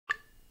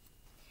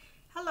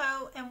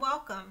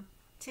welcome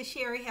to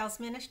Sherry Hales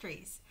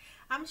Ministries.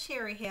 I'm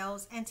Sherry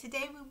Hales, and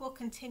today we will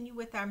continue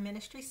with our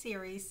ministry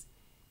series,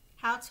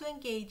 How to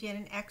Engage in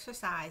and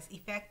Exercise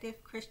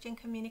Effective Christian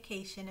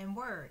Communication and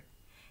Word.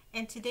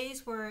 And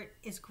today's word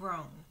is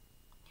groan.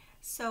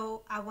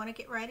 So I want to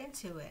get right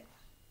into it.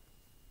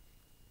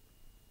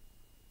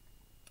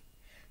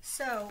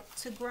 So,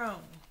 to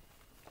groan,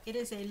 it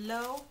is a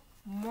low,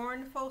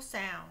 mournful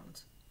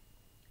sound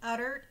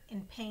uttered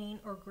in pain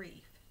or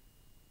grief.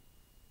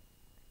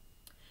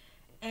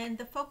 And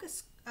the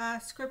focus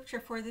scripture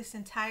for this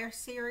entire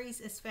series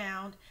is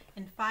found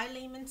in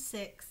Philemon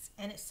 6,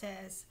 and it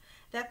says,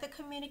 that the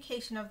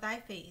communication of thy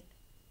faith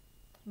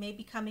may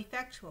become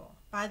effectual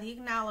by the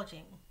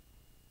acknowledging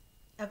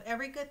of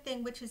every good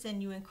thing which is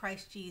in you in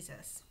Christ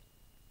Jesus.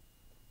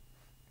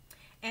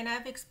 And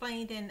I've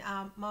explained in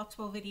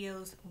multiple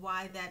videos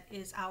why that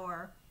is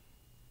our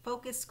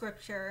focus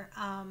scripture,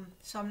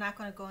 so I'm not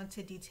going to go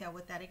into detail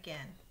with that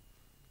again.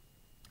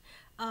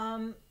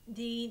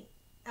 The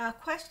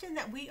question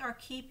that we are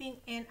keeping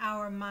in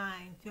our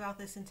mind throughout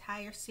this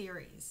entire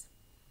series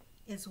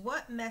is,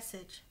 what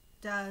message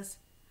does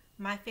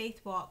my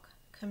faith walk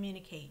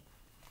communicate?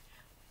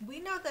 We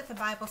know that the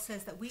Bible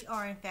says that we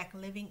are in fact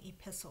living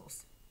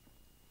epistles,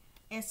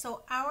 and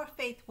so our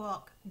faith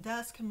walk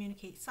does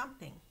communicate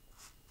something,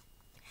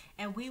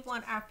 and we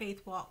want our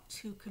faith walk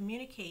to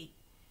communicate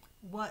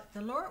what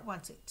the Lord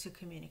wants it to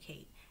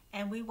communicate,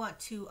 and we want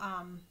to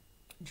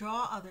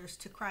draw others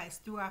to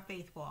Christ through our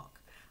faith walk.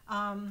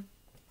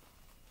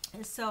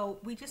 And so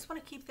we just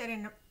want to keep that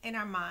in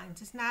our minds.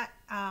 It's not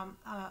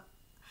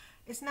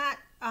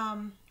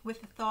with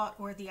the thought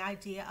or the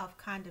idea of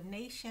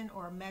condemnation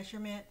or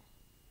measurement.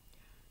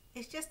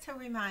 It's just to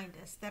remind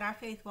us that our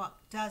faith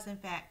walk does in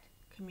fact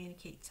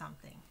communicate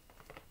something.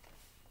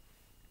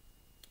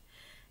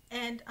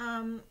 And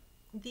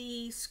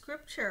the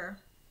scripture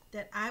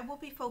that I will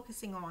be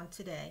focusing on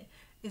today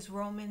is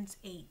Romans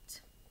 8.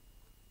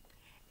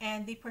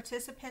 And the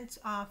participants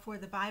for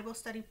the Bible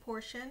study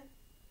portion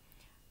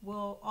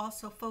will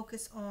also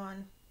focus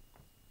on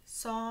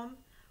Psalm,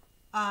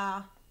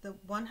 the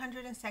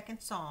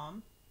 102nd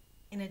Psalm,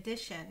 in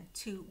addition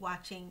to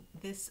watching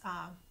this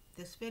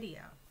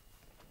video.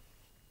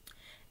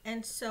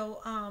 And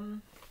so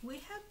we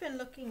have been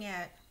looking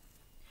at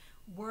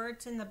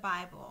words in the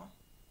Bible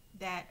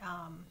that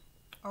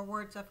are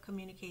words of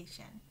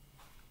communication.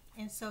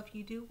 And so if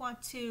you do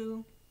want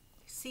to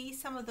see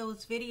some of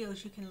those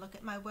videos, you can look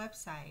at my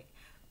website,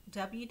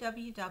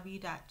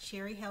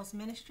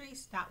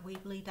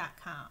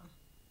 www.sherryhalesministries.weebly.com.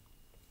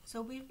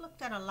 So we've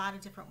looked at a lot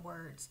of different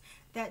words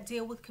that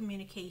deal with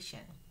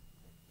communication.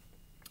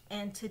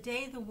 And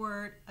today the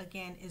word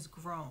again is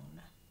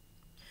groan.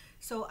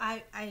 So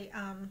I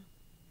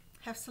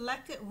have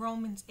selected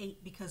Romans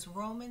 8 because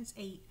Romans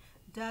 8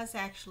 does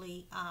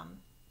actually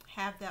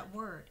have that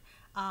word,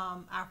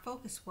 our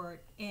focus word,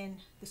 in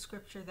the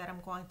scripture that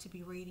I'm going to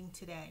be reading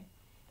today.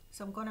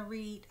 So I'm going to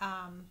read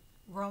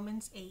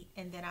Romans 8,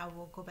 and then I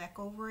will go back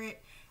over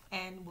it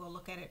and we'll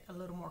look at it a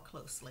little more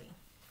closely.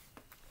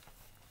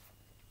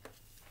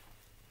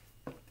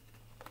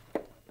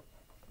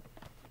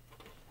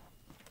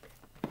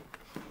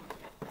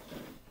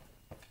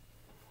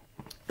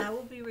 I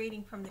will be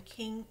reading from the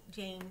King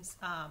James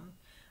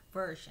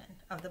version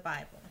of the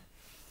Bible.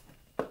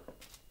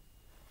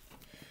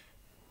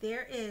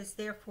 There is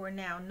therefore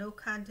now no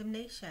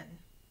condemnation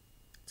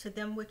to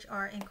them which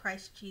are in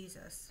Christ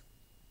Jesus,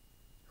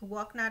 who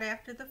walk not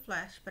after the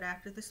flesh, but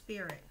after the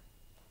Spirit.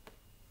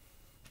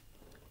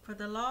 For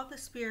the law of the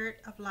Spirit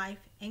of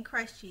life in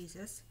Christ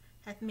Jesus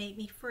hath made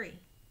me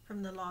free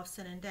from the law of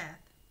sin and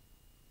death.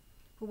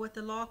 For what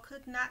the law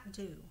could not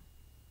do,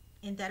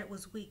 in that it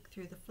was weak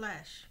through the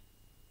flesh,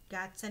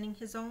 God sending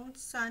his own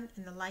Son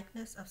in the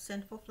likeness of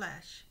sinful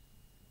flesh,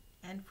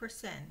 and for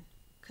sin,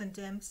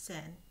 condemned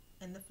sin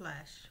in the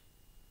flesh,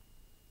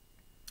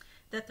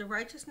 that the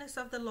righteousness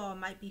of the law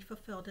might be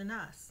fulfilled in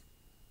us,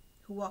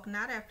 who walk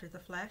not after the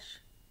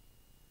flesh,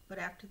 but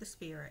after the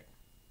Spirit.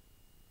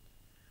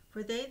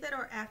 For they that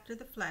are after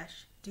the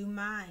flesh do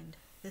mind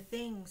the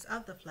things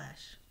of the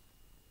flesh,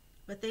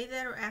 but they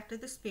that are after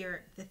the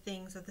Spirit, the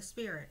things of the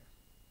Spirit.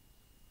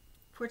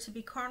 For to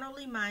be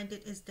carnally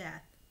minded is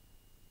death,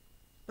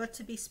 but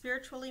to be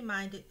spiritually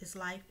minded is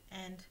life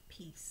and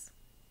peace.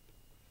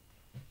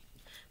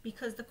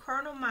 Because the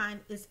carnal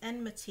mind is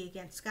enmity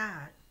against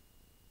God,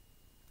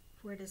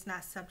 for it is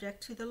not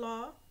subject to the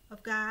law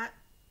of God,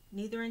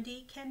 neither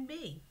indeed can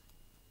be.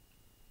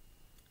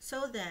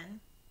 So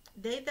then,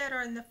 they that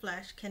are in the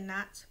flesh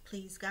cannot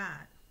please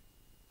God.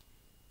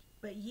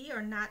 But ye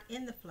are not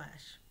in the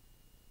flesh,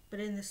 but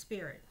in the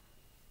Spirit,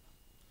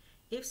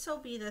 if so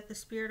be that the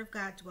Spirit of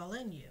God dwell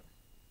in you.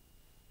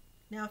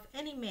 Now if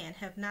any man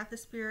have not the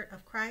Spirit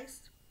of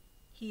Christ,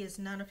 he is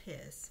none of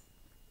his.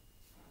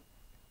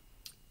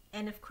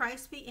 And if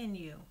Christ be in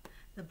you,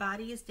 the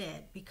body is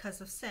dead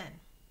because of sin,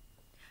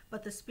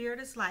 but the Spirit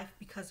is life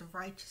because of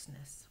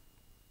righteousness.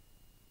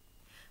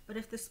 But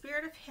if the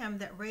Spirit of him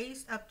that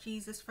raised up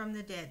Jesus from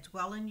the dead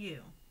dwell in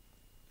you,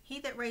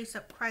 he that raised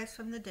up Christ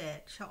from the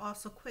dead shall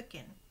also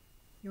quicken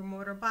your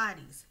mortal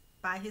bodies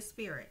by his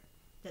Spirit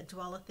that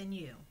dwelleth in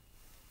you.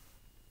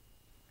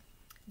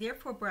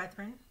 Therefore,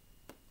 brethren,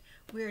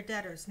 we are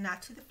debtors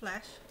not to the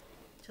flesh,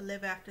 to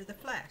live after the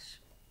flesh.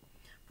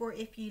 For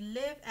if ye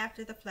live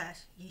after the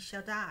flesh, ye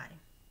shall die.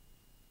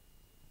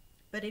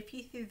 But if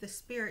ye through the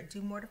Spirit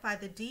do mortify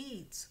the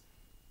deeds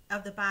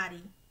of the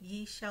body,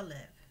 ye shall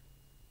live.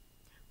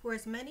 For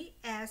as many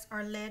as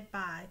are led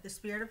by the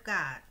Spirit of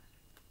God,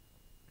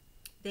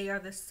 they are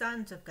the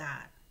sons of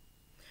God.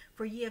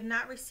 For ye have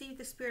not received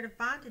the spirit of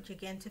bondage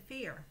again to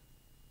fear,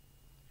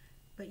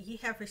 but ye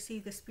have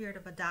received the spirit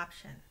of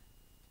adoption,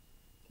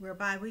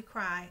 whereby we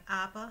cry,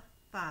 Abba,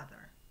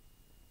 Father.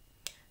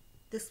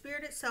 The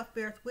Spirit itself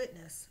beareth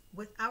witness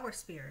with our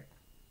spirit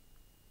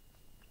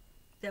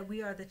that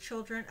we are the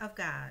children of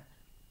God,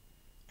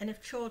 and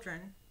if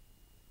children,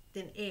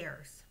 then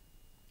heirs,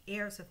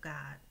 heirs of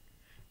God,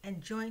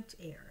 and joint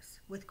heirs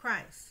with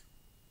Christ,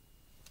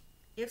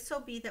 if so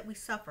be that we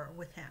suffer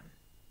with him,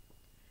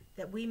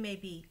 that we may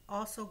be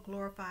also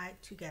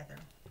glorified together.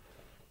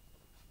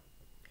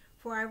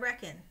 For I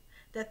reckon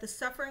that the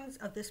sufferings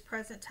of this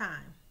present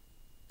time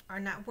are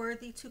not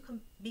worthy to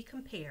be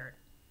compared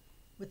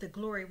with the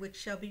glory which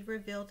shall be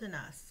revealed in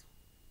us.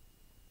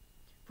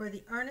 For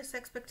the earnest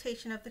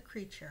expectation of the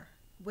creature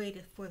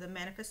waiteth for the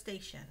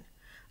manifestation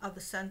of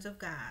the sons of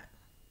God.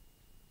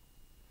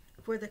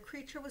 For the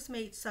creature was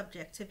made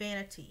subject to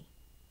vanity,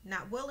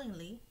 not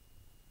willingly,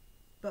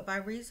 but by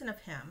reason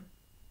of him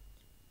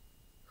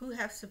who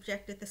hath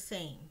subjected the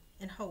same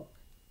in hope,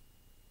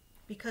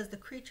 because the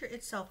creature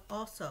itself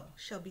also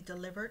shall be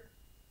delivered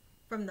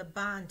from the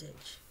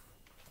bondage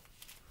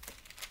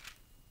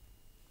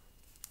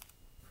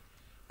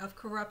of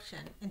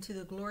corruption into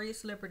the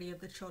glorious liberty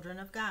of the children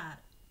of God.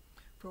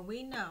 For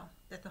we know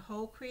that the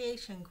whole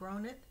creation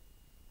groaneth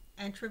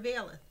and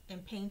travaileth in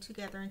pain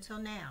together until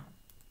now.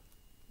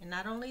 And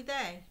not only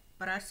they,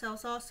 but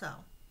ourselves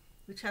also,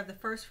 which have the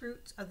first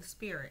fruits of the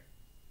Spirit,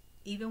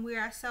 even we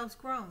ourselves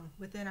groan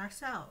within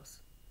ourselves,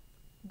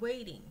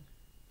 waiting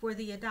for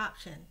the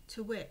adoption,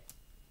 to wit,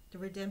 the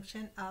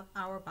redemption of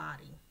our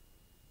body.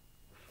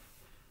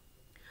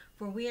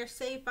 For we are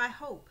saved by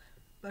hope,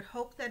 but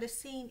hope that is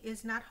seen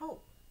is not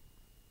hope.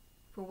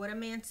 For what a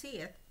man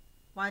seeth,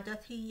 why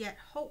doth he yet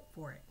hope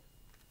for it?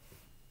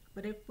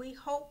 But if we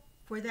hope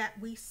for that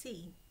we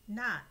see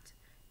not,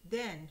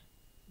 then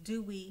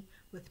do we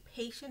with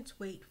patience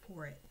wait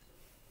for it.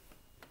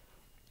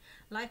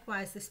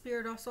 Likewise, the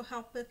Spirit also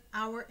helpeth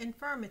our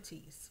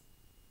infirmities.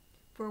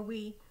 For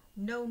we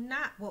know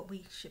not what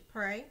we should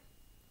pray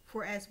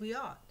for as we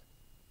ought.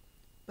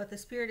 But the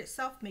Spirit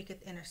itself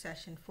maketh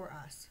intercession for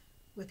us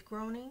with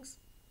groanings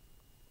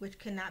which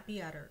cannot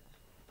be uttered.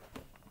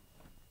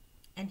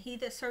 And he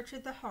that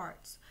searcheth the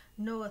hearts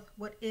knoweth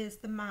what is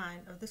the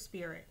mind of the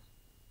Spirit,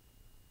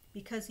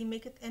 because he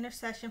maketh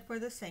intercession for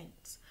the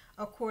saints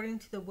according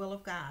to the will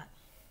of God.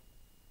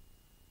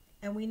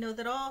 And we know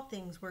that all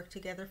things work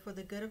together for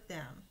the good of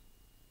them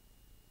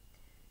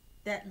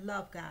that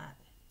love God,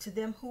 to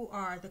them who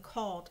are the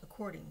called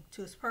according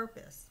to his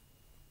purpose.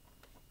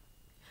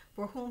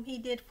 For whom he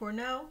did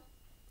foreknow,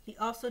 he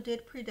also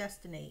did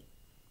predestinate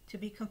to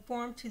be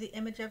conformed to the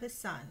image of his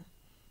Son,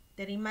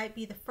 that he might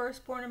be the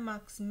firstborn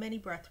amongst many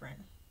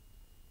brethren.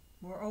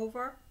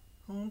 Moreover,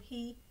 whom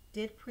he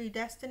did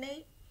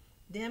predestinate,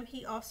 them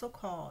he also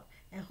called,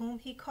 and whom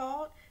he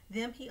called,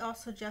 them he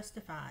also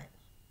justified.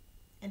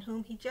 And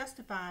whom he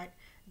justified,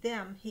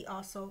 them he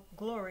also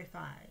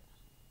glorified.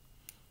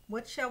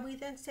 What shall we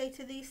then say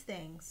to these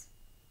things?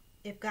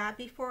 If God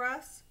be for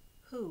us,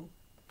 who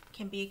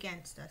can be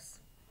against us?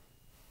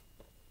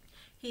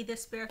 He that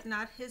spareth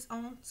not his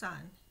own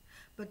Son,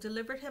 but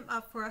delivered him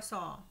up for us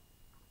all,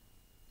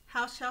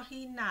 how shall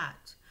he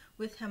not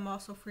with him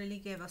also freely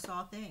give us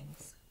all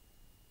things?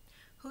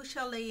 Who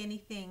shall lay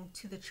anything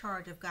to the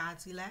charge of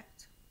God's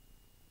elect?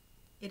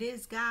 It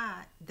is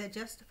God that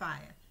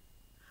justifieth.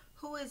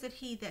 Who is it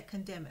he that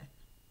condemneth?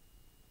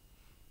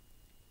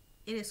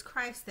 It is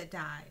Christ that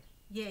died,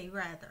 yea,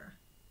 rather,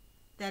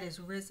 that is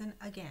risen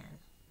again,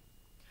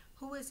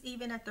 who is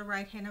even at the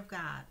right hand of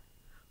God,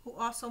 who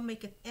also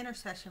maketh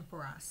intercession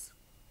for us.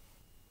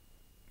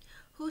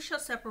 Who shall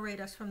separate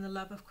us from the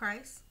love of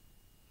Christ?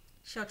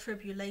 Shall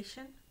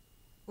tribulation,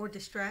 or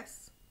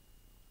distress,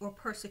 or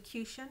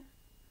persecution,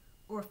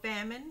 or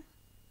famine,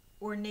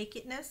 or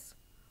nakedness,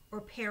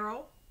 or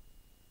peril,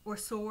 or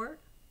sword?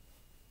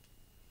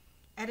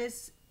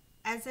 As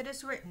it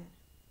is written,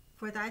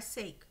 for thy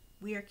sake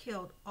we are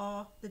killed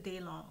all the day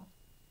long.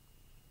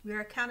 We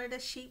are accounted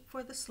as sheep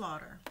for the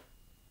slaughter.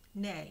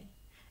 Nay,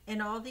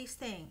 in all these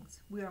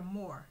things we are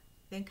more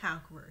than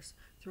conquerors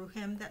through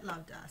him that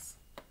loved us.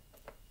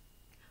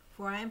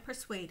 For I am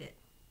persuaded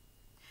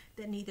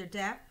that neither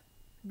death,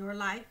 nor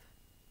life,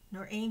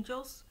 nor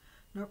angels,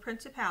 nor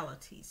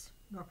principalities,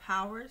 nor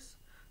powers,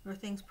 nor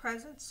things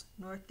present,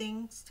 nor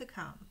things to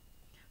come,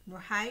 nor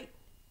height,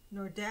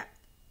 nor depth,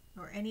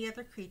 nor any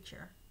other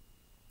creature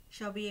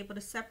shall be able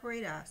to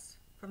separate us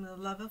from the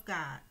love of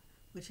God,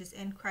 which is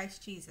in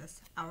Christ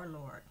Jesus our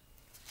Lord.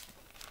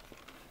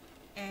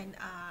 And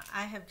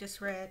I have just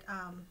read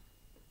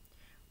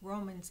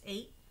Romans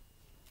 8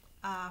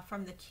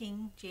 from the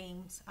King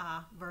James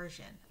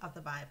Version of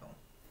the Bible.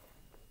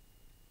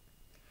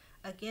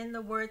 Again,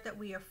 the word that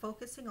we are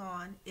focusing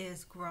on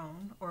is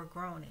groan or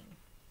groaning.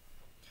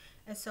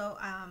 And so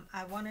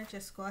I want to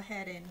just go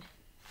ahead and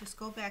just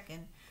go back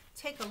and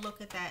take a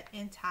look at that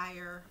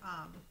entire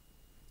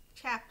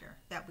chapter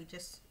that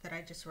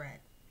I just read.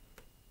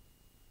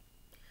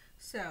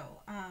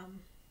 So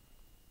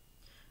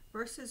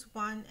verses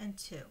 1 and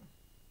 2.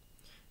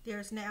 There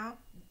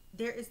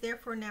is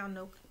therefore now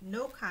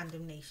no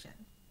condemnation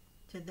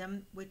to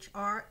them which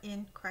are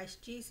in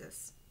Christ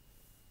Jesus,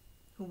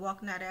 who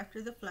walk not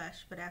after the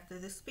flesh, but after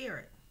the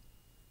Spirit.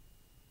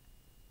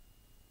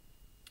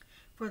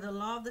 For the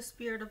law of the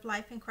Spirit of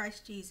life in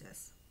Christ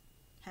Jesus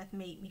hath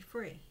made me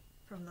free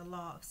from the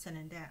law of sin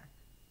and death.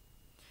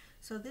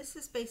 So this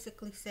is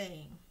basically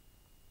saying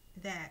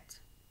that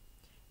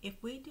if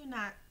we do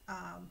not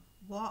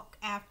walk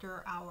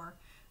after our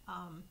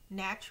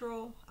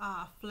natural,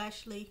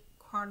 fleshly,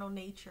 carnal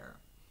nature,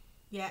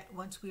 yet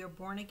once we are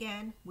born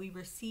again, we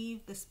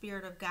receive the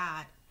Spirit of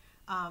God,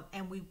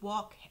 and we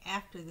walk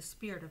after the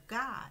Spirit of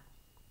God,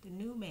 the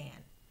new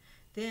man,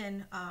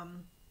 then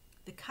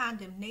the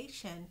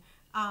condemnation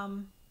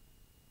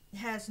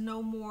has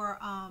no more,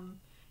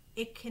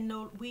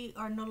 we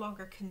are no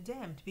longer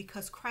condemned,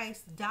 because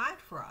Christ died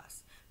for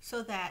us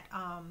so that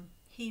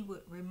he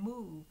would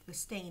remove the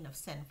stain of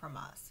sin from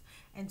us.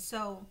 And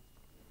so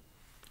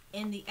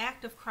in the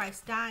act of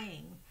Christ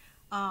dying,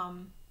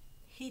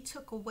 he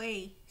took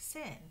away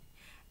sin.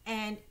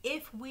 And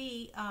if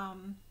we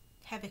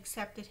have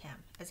accepted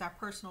him as our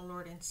personal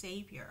Lord and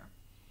Savior,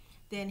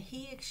 then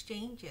he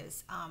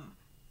exchanges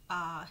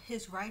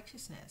his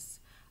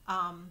righteousness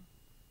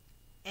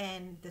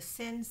and the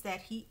sins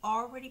that he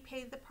already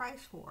paid the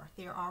price for.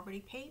 They're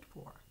already paid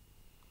for.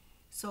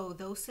 So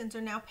those sins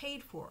are now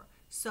paid for.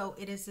 So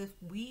it is as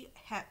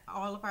if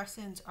all of our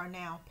sins are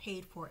now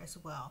paid for as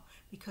well,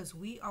 because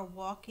we are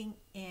walking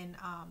in,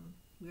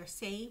 we are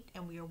saved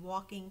and we are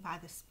walking by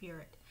the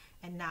Spirit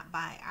and not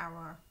by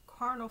our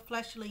carnal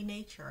fleshly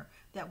nature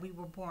that we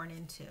were born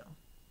into.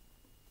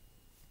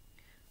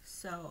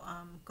 So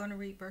I'm going to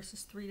read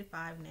verses 3 to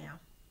 5 now.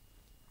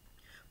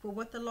 For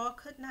what the law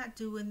could not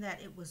do, in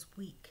that it was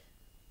weak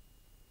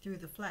through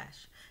the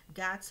flesh,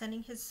 God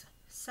sending his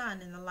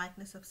Son in the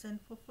likeness of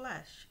sinful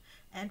flesh,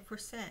 and for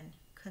sin,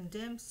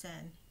 condemned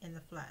sin in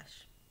the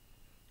flesh,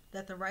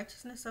 that the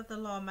righteousness of the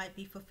law might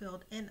be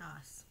fulfilled in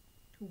us,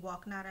 who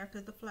walk not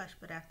after the flesh,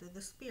 but after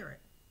the Spirit.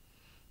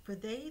 For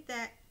they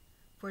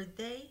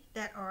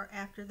that are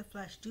after the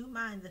flesh do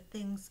mind the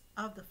things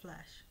of the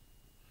flesh,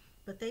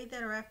 but they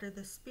that are after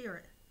the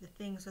Spirit, the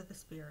things of the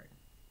Spirit.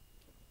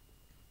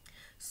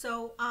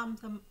 So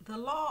the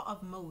law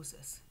of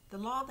Moses, the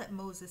law that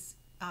Moses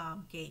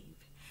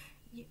gave,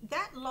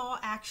 that law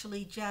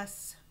actually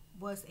just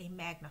was a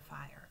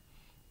magnifier.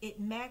 It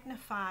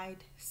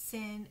magnified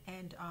sin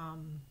and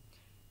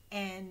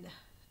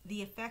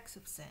the effects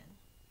of sin.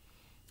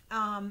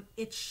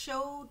 It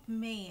showed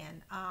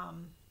man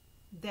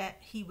that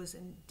he was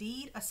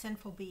indeed a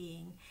sinful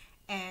being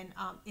and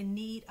in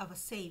need of a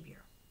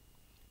Savior.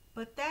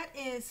 But that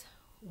is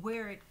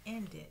where it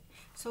ended.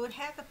 So it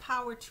had the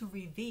power to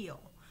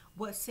reveal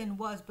what sin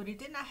was, but it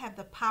did not have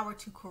the power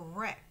to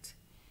correct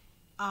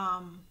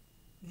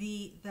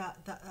the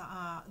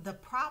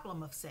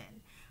problem of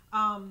sin.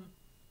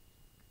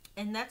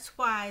 And that's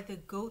why the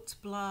goat's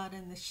blood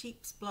and the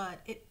sheep's blood,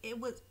 it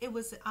was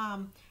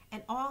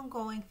an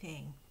ongoing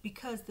thing,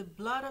 because the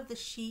blood of the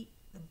sheep,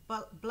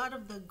 the blood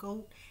of the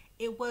goat,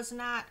 it was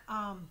not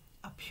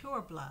a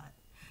pure blood.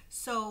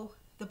 So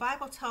the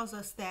Bible tells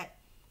us that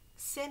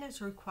sin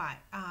is required.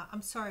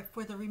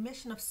 For the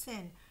remission of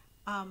sin,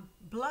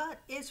 blood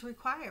is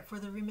required for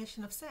the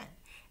remission of sin.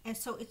 And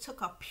so it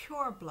took a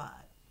pure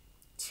blood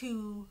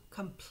to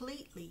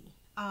completely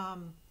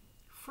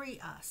free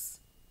us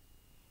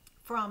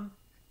from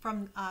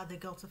the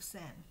guilt of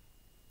sin.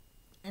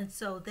 And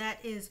so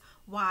that is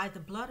why the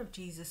blood of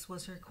Jesus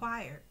was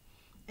required.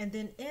 And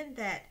then in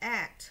that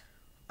act,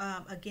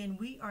 again,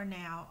 we are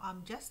now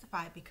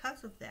justified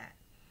because of that.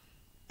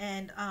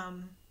 And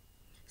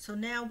so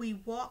now we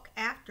walk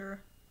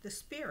after the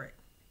Spirit.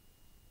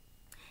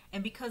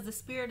 And because the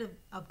Spirit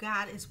of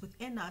God is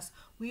within us,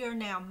 we are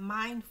now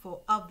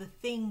mindful of the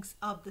things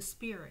of the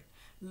Spirit,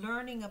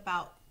 learning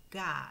about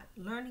God,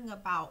 learning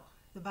about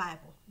the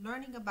Bible,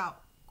 learning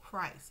about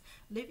Christ,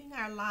 living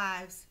our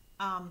lives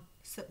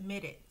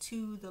submitted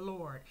to the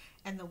Lord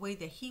and the way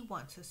that he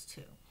wants us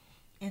to,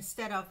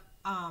 instead of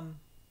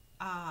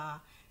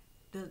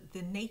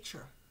the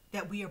nature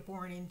that we are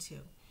born into.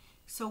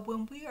 So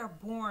when we are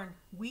born,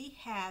 we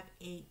have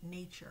a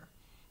nature,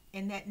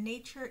 and that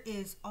nature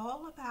is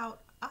all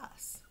about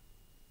us.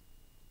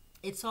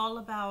 It's all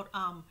about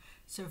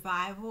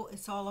survival.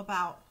 It's all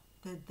about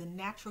the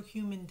natural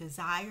human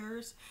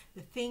desires,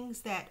 the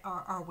things that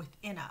are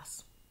within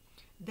us.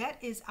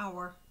 That is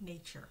our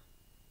nature.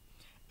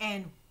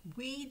 And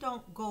we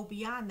don't go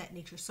beyond that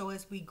nature. So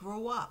as we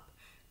grow up,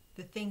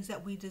 the things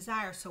that we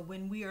desire. So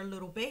when we are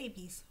little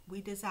babies,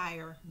 we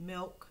desire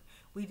milk,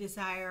 We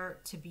desire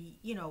to be,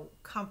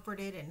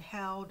 comforted and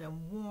held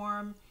and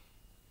warm.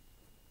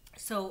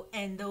 So,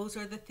 and those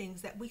are the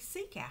things that we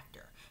seek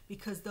after,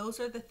 because those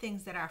are the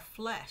things that our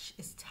flesh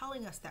is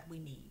telling us that we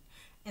need.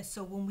 And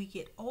so when we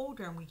get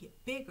older and we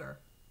get bigger,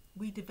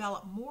 we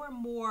develop more and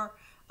more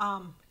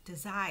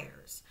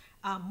desires,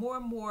 more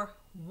and more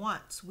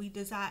wants. We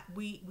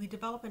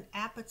develop an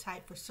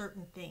appetite for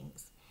certain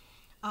things.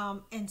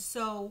 And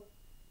so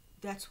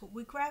that's what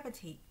we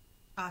gravitate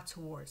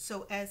towards.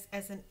 So as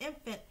an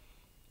infant,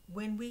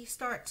 when we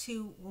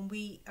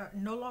are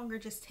no longer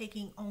just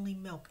taking only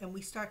milk and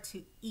we start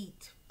to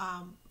eat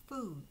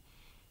food,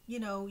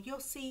 you'll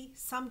see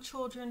some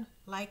children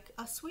like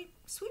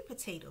sweet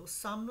potatoes,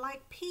 some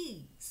like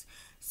peas.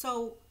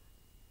 So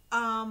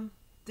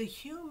the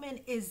human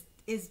is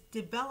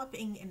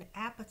developing an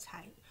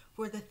appetite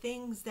for the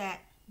things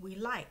that we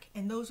like,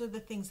 and those are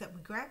the things that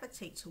we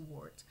gravitate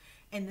towards.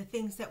 And the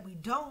things that we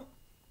don't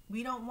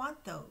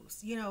want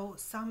those.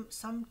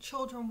 Some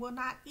children will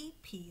not eat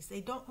peas.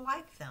 They don't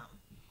like them,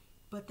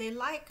 but they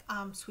like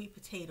sweet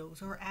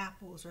potatoes or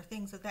apples or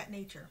things of that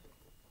nature.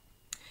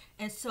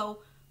 And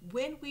so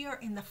when we are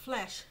in the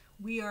flesh,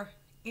 we are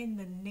in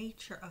the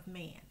nature of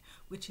man,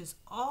 which is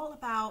all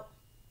about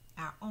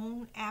our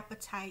own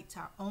appetites,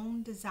 our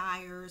own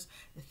desires,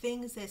 the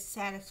things that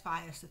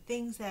satisfy us, the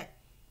things that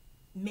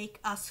make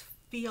us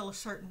feel a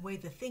certain way,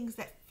 the things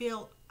that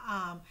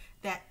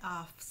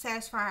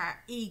satisfy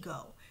our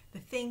ego, the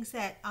things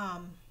that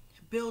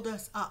build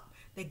us up,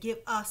 that give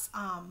us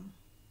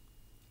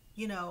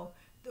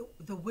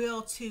the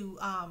will to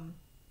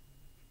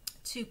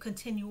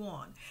continue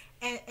on.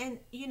 And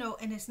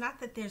it's not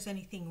that there's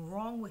anything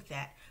wrong with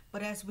that,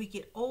 but as we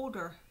get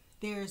older,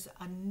 there's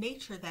a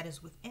nature that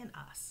is within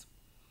us,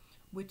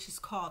 which is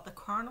called the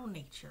carnal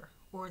nature,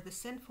 or the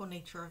sinful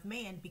nature of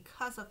man,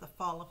 because of the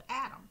fall of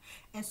Adam.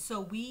 And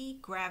so we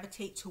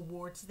gravitate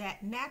towards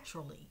that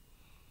naturally,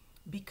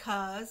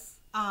 because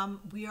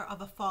we are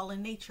of a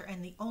fallen nature.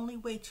 And the only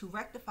way to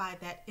rectify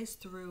that is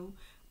through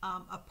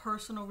a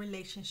personal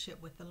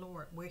relationship with the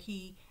Lord, where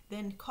he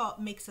then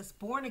makes us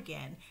born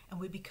again and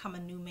we become a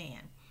new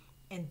man.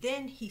 And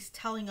then he's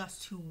telling us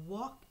to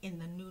walk in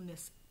the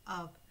newness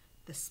of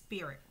the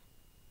Spirit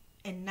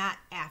and not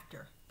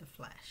after the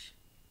flesh.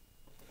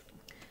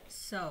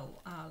 So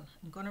I'm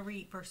going to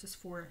read verses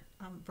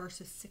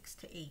 6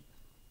 to 8.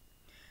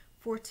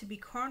 For to be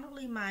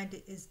carnally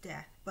minded is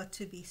death, but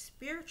to be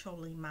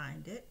spiritually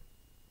minded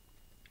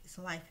is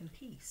life and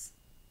peace.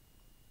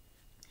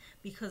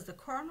 Because the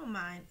carnal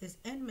mind is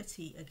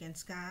enmity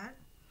against God,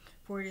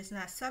 for it is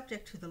not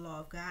subject to the law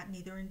of God,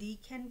 neither indeed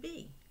can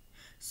be.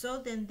 So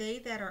then they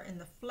that are in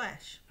the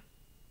flesh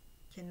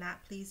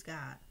cannot please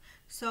God.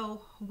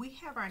 So we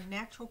have our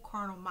natural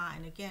carnal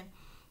mind. Again,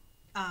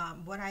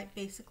 what I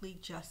basically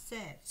just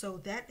said. So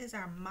that is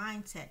our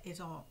mindset, is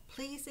on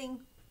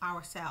pleasing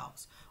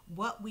ourselves,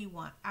 what we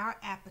want, our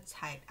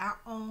appetite, our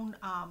own,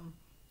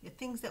 the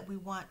things that we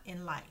want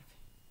in life.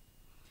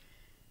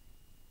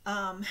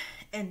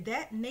 And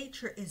that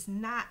nature is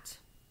not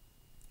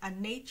a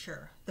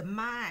nature. The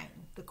mind,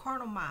 the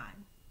carnal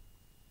mind,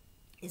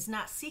 is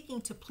not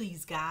seeking to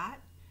please God.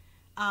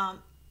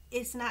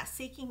 It's not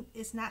seeking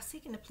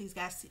to please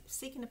God,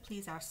 seeking to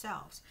please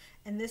ourselves.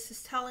 And this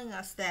is telling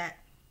us that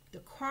the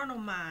carnal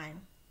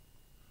mind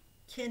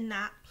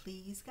cannot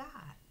please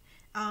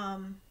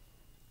God.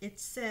 It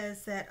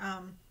says that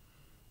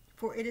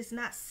for it is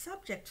not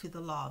subject to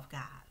the law of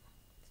God.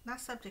 It's not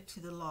subject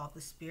to the law of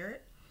the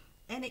Spirit,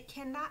 and it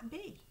cannot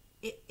be.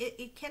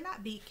 It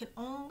cannot be. It can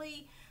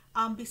only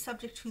be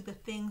subject to the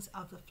things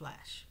of the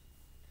flesh.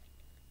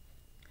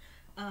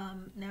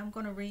 Now I'm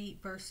going to read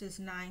verses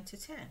 9 to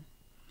 10.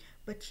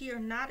 But ye are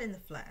not in the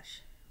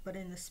flesh, but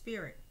in the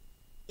Spirit,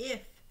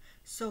 if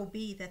so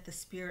be that the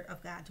Spirit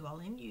of God dwell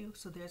in you.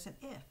 So there's an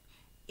if.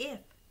 If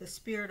the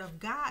Spirit of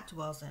God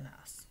dwells in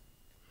us.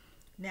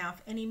 Now,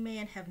 if any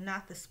man have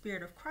not the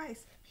Spirit of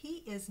Christ, he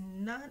is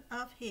none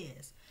of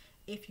his.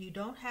 If you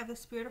don't have the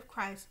Spirit of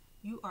Christ,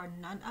 you are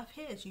none of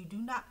his. You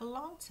do not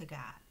belong to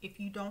God. If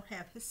you don't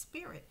have his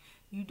Spirit,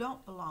 you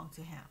don't belong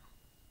to him.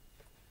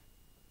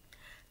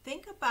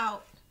 Think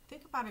about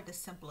it as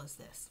simple as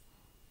this.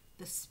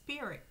 The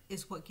Spirit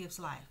is what gives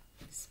life.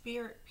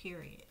 Spirit,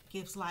 period,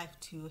 gives life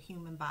to a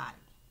human body.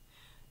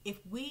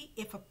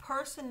 If a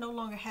person no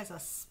longer has a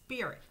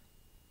spirit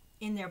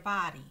in their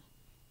body,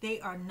 they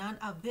are none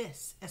of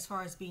this as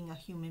far as being a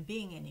human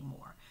being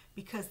anymore,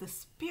 because the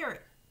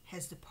Spirit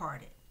has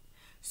departed.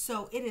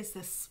 So it is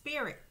the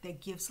Spirit that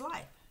gives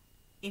life.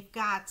 If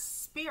God's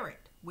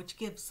Spirit, which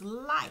gives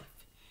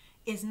life,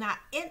 is not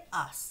in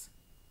us,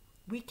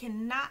 we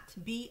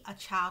cannot be a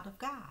child of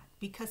God,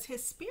 because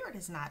his Spirit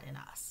is not in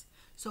us.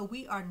 So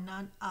we are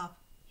none of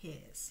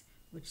his,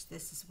 which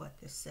this is what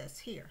this says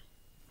here.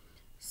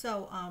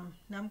 So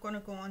now I'm going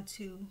to go on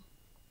to,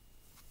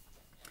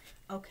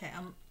 I'm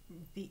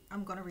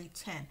going to read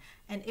 10.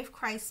 And if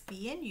Christ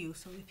be in you,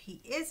 so if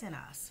he is in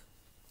us,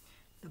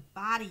 the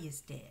body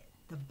is dead.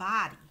 The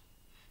body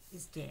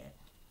is dead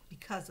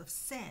because of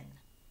sin.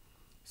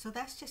 So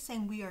that's just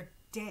saying we are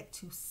dead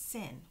to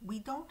sin. We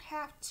don't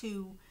have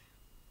to,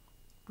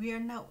 we are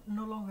no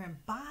longer in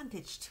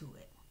bondage to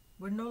it.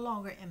 We're no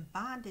longer in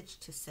bondage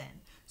to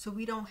sin. So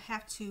we don't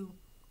have to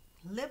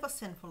live a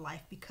sinful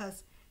life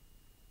because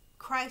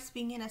Christ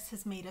being in us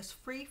has made us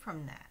free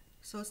from that.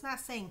 So it's not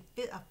saying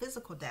a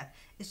physical death.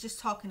 It's just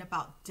talking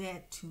about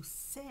dead to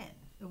sin,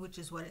 which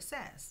is what it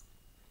says.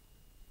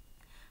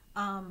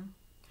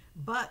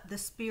 But the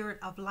spirit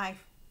of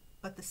life,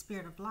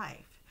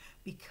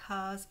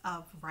 because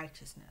of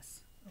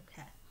righteousness.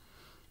 Okay.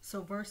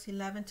 So verse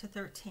 11 to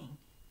 13.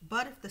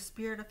 But if the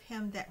spirit of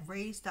him that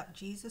raised up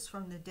Jesus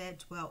from the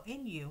dead dwell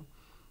in you,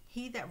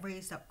 he that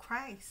raised up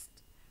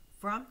Christ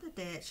from the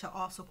dead shall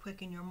also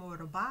quicken your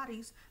mortal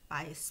bodies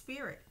by his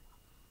spirit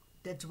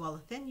that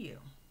dwelleth in you.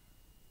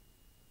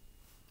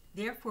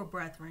 Therefore,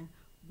 brethren,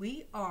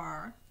 we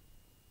are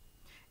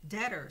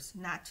debtors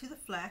not to the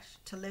flesh,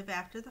 to live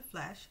after the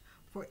flesh.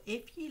 For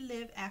if ye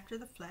live after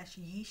the flesh,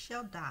 ye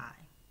shall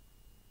die.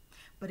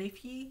 But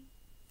if ye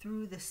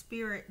through the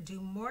Spirit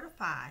do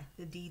mortify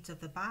the deeds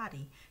of the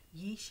body,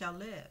 ye shall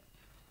live.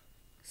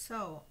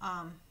 So,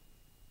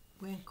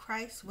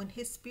 when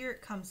his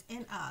Spirit comes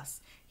in us,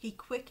 he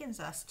quickens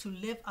us to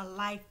live a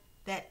life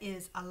that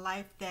is a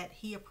life that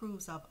he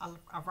approves of,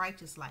 a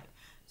righteous life.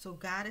 So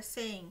God is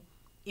saying,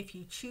 if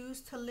you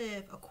choose to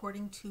live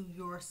according to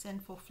your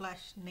sinful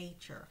flesh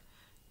nature,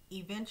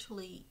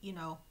 eventually,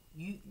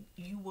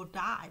 you will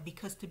die,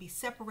 because to be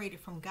separated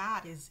from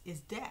God is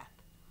death.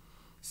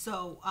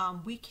 So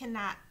we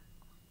cannot,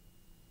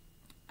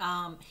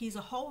 he's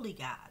a holy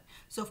God.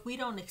 So if we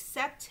don't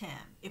accept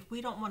him, if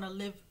we don't want to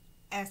live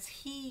as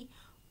he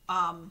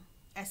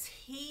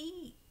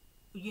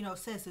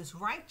says is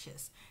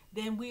righteous,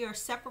 then we are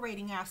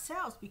separating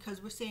ourselves,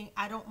 because we're saying,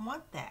 I don't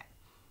want that.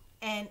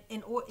 And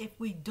if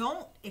we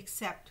don't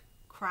accept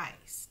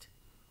Christ,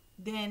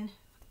 then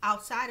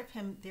outside of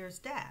him there's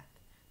death.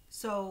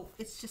 So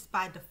it's just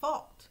by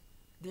default,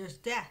 there's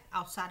death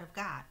outside of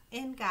God.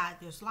 In God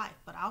there's life,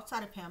 but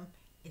outside of him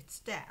it's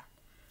death.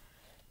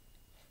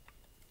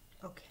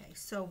 Okay,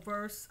 so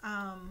verse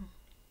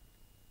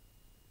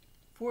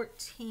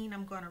 14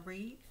 I'm going to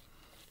read.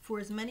 For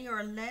as many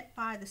are led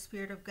by the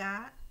Spirit of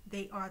God,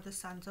 they are the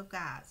sons of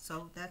God.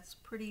 So that's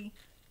pretty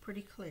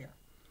clear.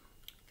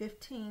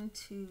 15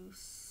 to,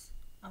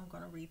 I'm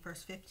going to read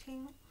verse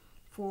 15.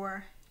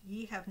 For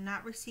ye have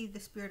not received the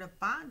spirit of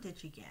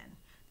bondage again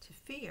to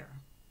fear.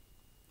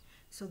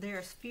 So there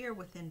is fear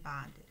within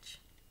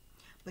bondage.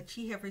 But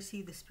ye have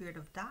received the spirit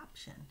of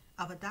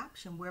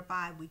adoption,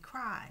 whereby we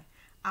cry,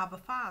 Abba,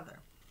 Father.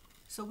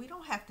 So we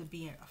don't have to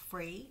be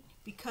afraid,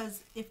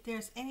 because if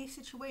there's any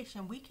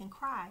situation, we can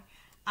cry,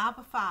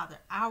 Abba, Father.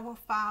 Our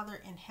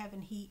Father in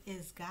heaven, he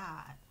is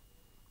God.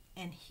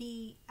 And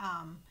he's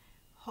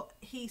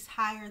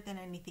higher than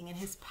anything, and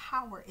his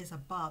power is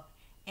above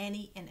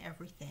any and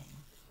everything.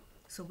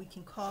 So we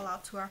can call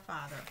out to our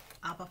Father,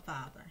 Abba,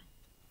 Father.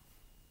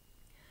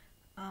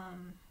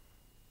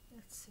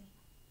 Let's see.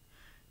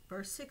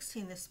 Verse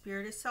 16, the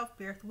Spirit itself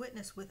beareth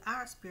witness with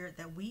our spirit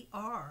that we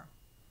are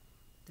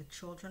the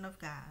children of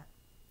God.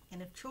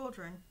 And if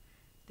children,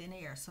 then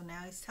heirs. So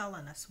now he's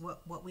telling us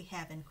what we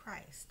have in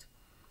Christ.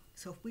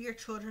 So if we are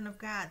children of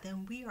God,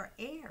 then we are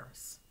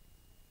heirs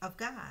of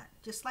God.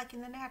 Just like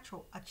in the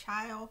natural, a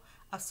child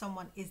of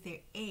someone is their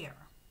heir.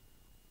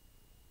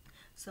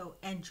 So,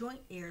 and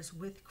joint heirs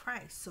with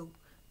Christ. So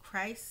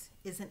Christ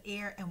is an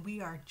heir, and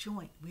we are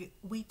joint.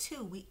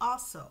 We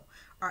also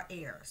are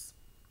heirs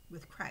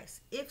with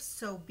Christ. If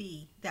so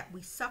be that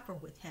we suffer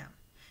with him,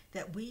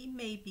 that we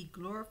may be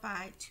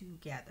glorified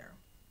together.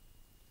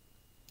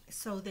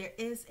 So there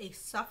is a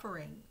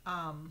suffering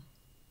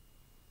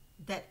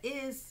that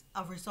is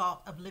a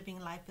result of living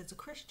life as a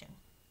Christian.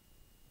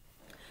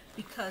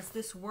 Because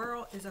this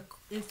world is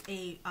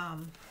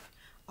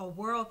a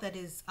world that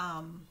is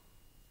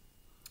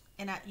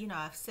and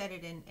I've said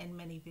it in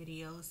many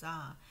videos.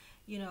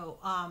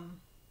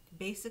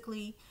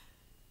 Basically,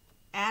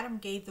 Adam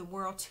gave the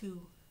world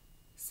to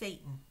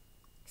Satan.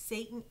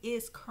 Satan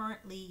is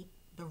currently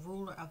the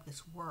ruler of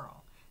this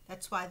world.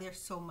 That's why there's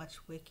so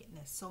much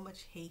wickedness, so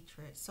much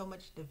hatred, so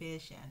much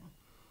division.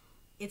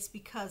 It's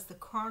because the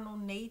carnal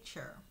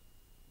nature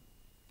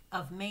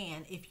of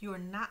man, if you're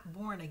not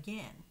born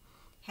again,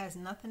 has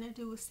nothing to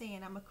do with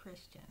saying I'm a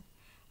Christian.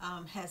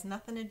 Has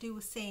nothing to do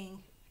with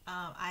saying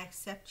I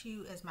accept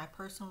you as my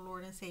personal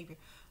Lord and Savior.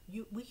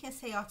 We can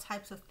say all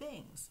types of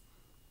things,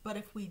 but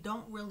if we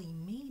don't really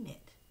mean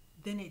it,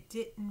 then it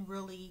didn't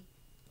really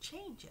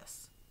change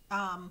us.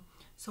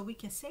 So we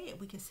can say it.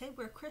 We can say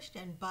we're a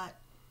Christian, but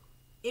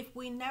if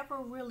we never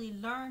really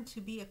learn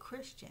to be a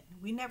Christian,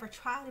 we never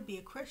try to be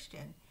a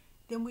Christian,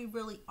 then we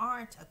really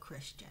aren't a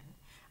Christian.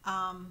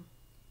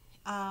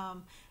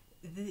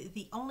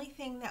 The only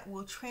thing that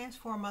will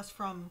transform us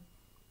from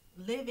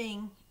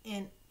living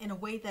in a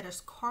way that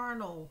is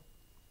carnal,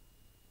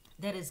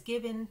 that is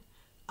given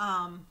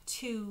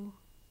to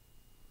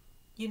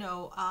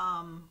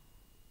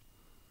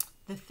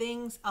the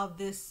things of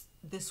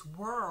this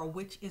world,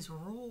 which is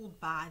ruled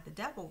by the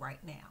devil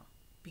right now.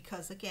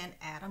 Because again,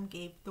 Adam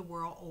gave the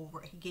world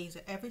over. He gave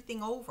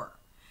everything over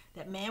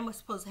that man was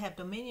supposed to have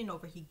dominion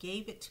over, he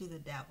gave it to the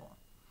devil.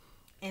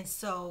 And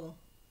so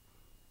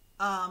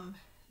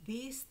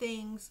these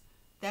things,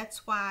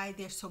 that's why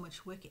there's so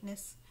much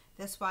wickedness.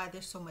 That's why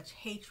there's so much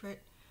hatred,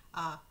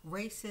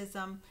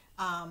 racism,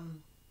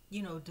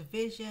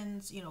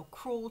 divisions,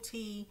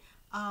 cruelty,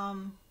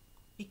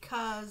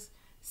 because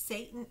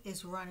Satan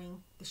is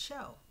running the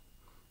show.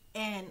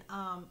 And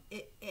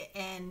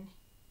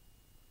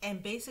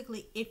and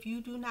basically, if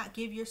you do not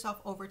give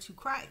yourself over to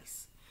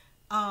Christ,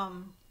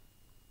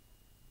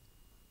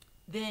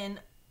 then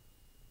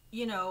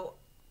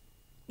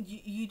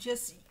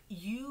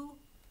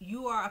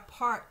you are a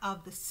part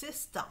of the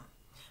system.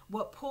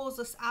 What pulls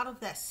us out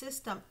of that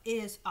system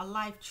is a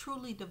life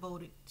truly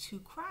devoted to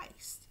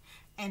Christ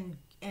and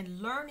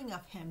learning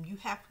of him.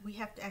 We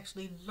have to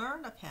actually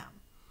learn of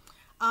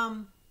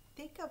him.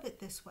 Think of it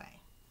this way.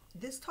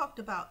 This talked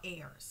about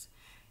heirs.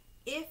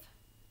 If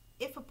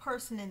a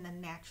person in the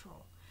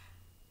natural,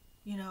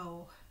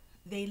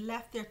 they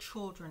left their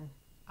children,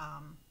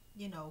 $1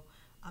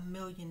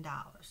 million,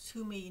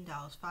 $2 million,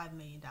 $5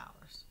 million.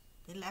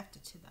 They left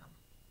it to them.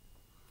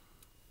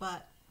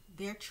 But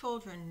their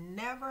children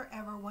never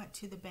ever went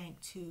to the bank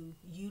to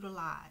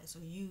utilize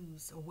or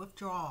use or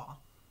withdraw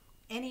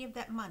any of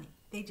that money.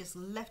 They just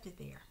left it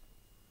there.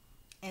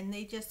 And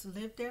they just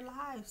lived their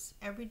lives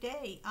every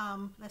day.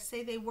 Let's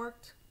say they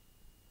worked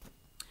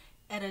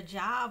at a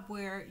job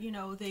where,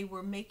 they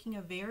were making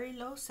a very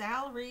low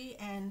salary,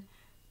 and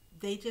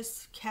they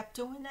just kept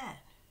doing that.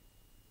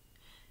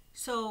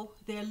 So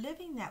they're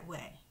living that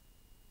way.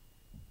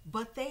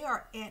 But they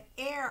are an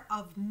heir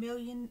of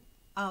millions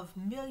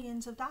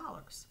of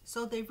dollars.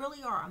 So they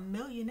really are a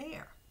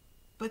millionaire,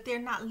 but they're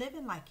not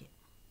living like it.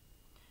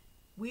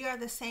 We are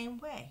the same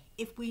way.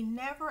 If we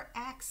never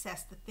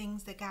access the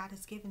things that God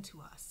has given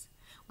to us,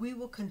 we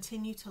will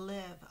continue to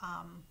live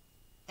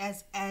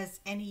as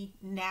any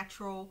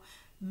natural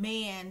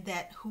man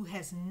who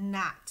has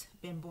not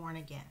been born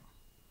again.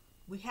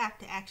 We have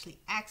to actually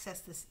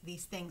access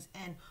these things,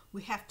 and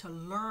we have to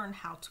learn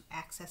how to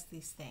access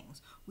these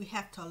things. We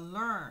have to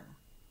learn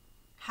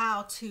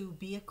how to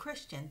be a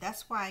Christian.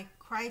 That's why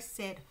Christ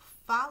said,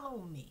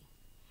 "Follow me,"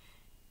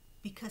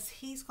 because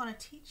he's going to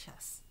teach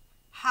us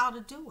how to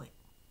do it.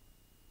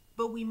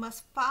 But we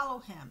must follow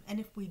him, and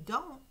if we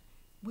don't,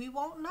 we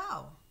won't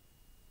know.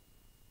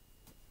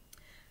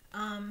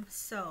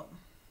 So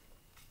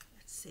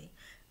let's see.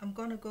 I'm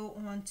going to go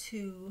on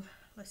to,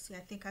 let's see, I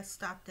think I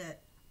stopped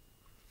at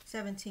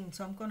 17,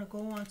 so I'm going to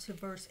go on to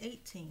verse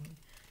 18.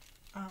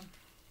 And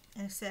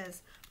it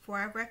says, "For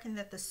I reckon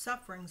that the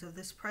sufferings of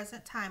this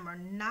present time are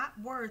not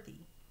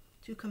worthy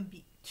to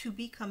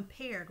be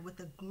compared with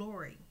the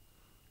glory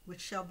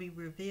which shall be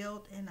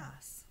revealed in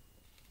us."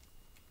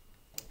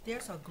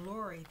 There's a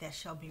glory that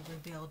shall be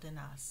revealed in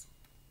us.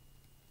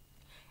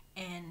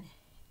 And,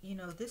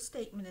 this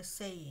statement is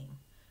saying,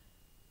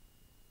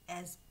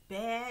 as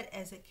bad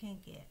as it can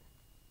get,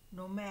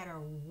 no matter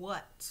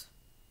what,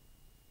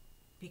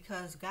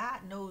 because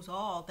God knows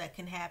all that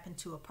can happen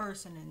to a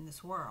person in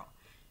this world.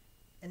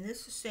 And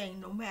this is saying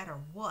no matter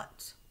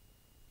what,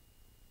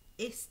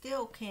 it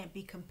still can't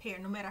be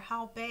compared. No matter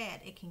how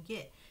bad it can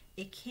get,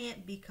 it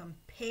can't be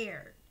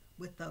compared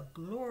with the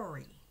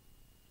glory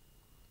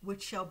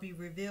which shall be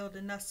revealed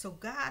in us. So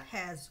God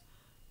has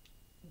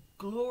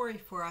glory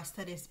for us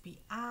that is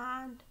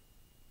beyond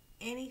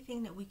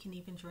anything that we can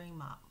even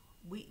dream of.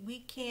 We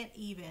couldn't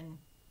even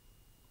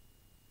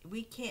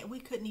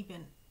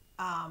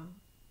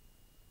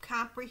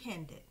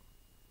comprehend it.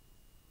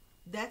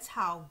 That's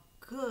how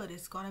good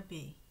it's going to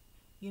be,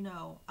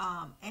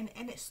 and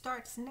it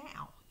starts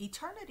now.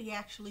 Eternity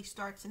actually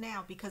starts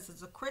now, because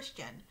as a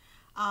Christian,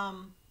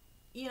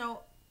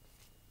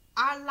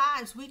 our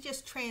lives, we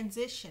just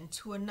transition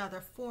to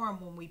another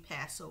form when we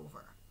pass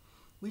over.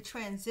 We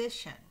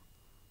transition,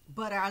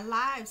 but our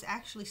lives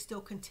actually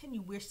still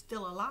continue. We're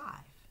still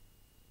alive.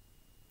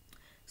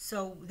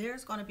 So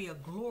there's going to be a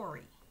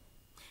glory,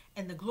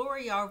 and the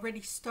glory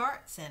already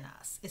starts in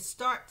us. It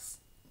starts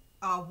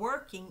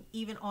working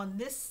even on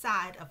this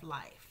side of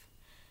life,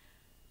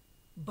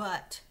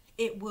 but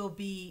it will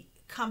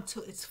come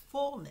to its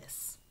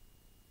fullness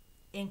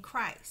in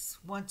Christ.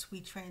 Once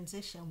we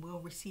transition, we'll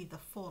receive the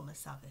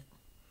fullness of it.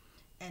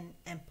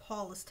 And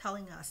Paul is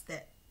telling us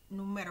that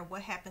no matter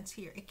what happens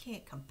here, it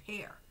can't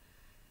compare.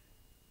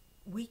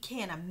 We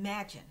can't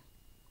imagine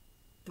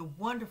the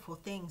wonderful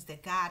things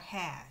that God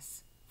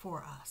has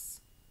for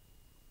us.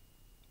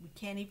 We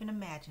can't even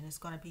imagine. It's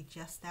going to be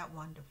just that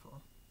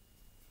wonderful.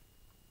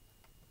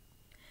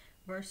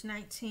 Verse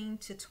 19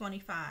 to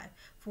 25.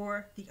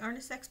 "For the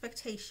earnest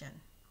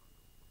expectation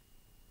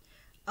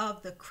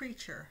of the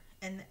creature,"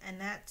 and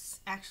that's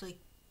actually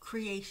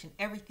creation,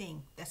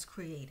 everything that's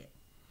created.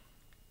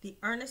 "The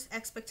earnest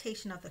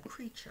expectation of the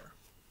creature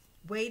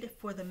waited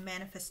for the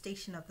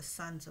manifestation of the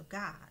sons of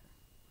God."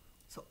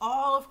 So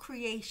all of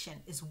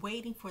creation is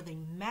waiting for the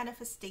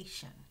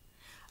manifestation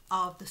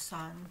of the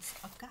sons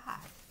of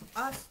God.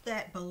 Us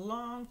that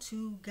belong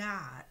to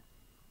God,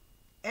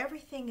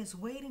 everything is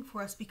waiting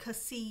for us, because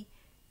see,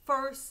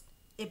 first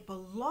it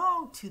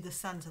belonged to the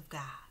sons of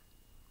God.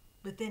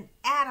 But then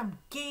Adam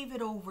gave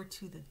it over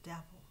to the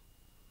devil.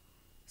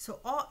 So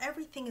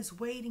everything is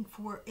waiting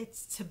for it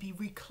to be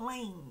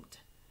reclaimed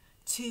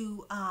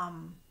to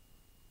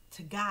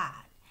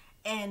God.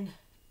 And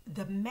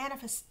the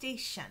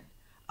manifestation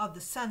of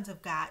the sons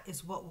of God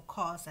is what will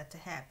cause that to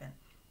happen.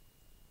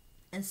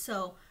 And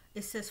so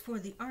it says, for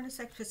the earnest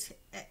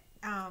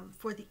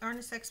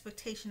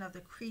expectation of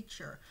the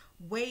creature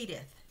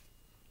waiteth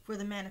for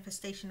the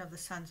manifestation of the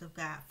sons of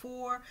God.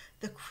 For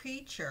the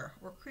creature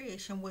or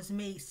creation was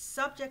made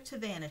subject to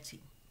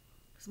vanity.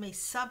 Was made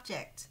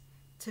subject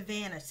to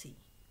vanity,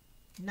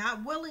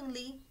 not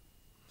willingly,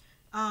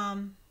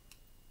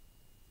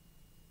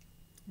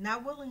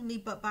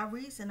 but by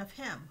reason of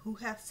him who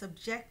hath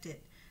subjected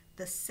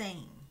the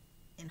same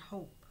in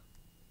hope.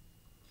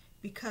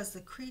 Because the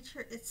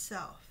creature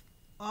itself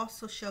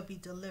also shall be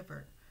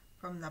delivered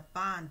from the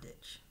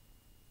bondage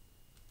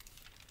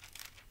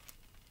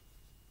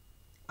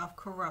of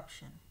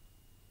corruption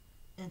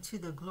into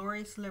the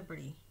glorious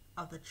liberty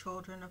of the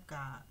children of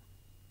God.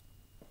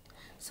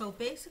 So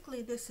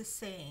basically this is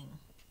saying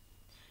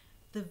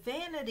the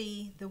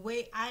vanity, the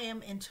way I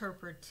am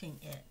interpreting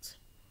it,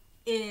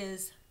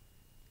 is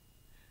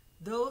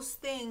those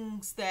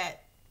things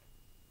that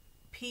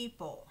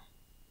people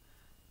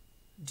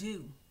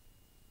do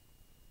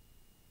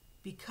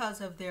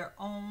because of their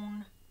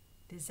own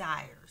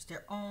desires,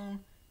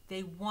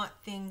 they want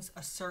things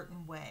a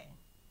certain way.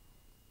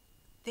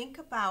 Think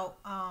about,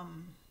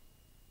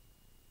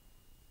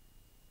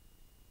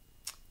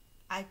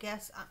 I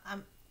guess,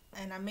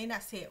 and I may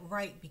not say it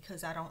right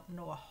because I don't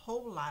know a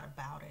whole lot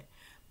about it,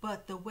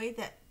 but the way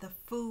that the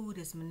food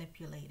is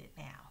manipulated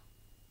now.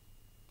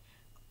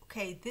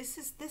 Okay, this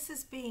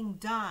is being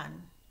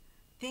done.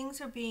 Things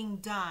are being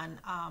done.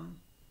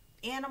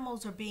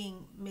 Animals are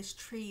being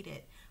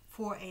mistreated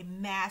for a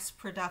mass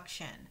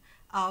production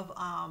of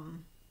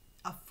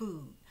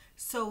food.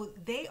 So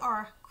they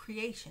are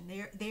creation.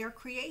 They are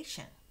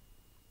creation.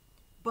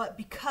 But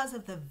because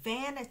of the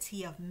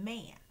vanity of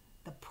man,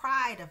 the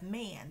pride of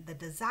man, the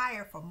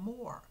desire for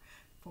more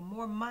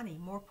money,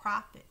 more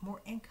profit,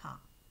 more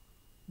income,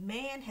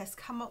 man has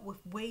come up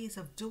with ways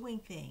of doing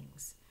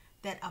things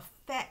that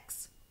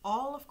affects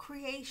all of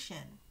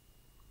creation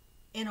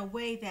in a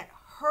way that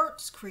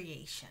hurts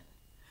creation.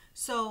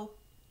 So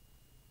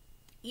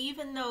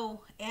even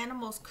though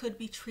animals could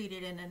be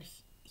treated in a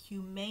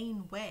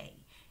humane way,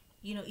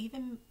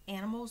 even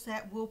animals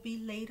that will be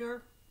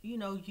later,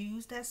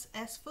 used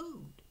as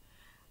food,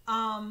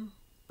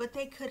 but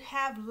they could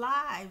have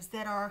lives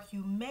that are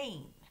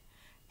humane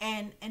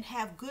and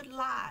have good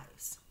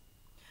lives.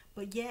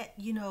 But yet,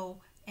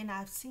 and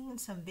I've seen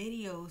some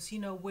videos,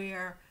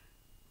 where,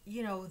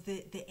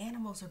 the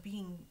animals are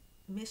being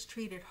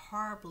mistreated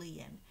horribly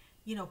and,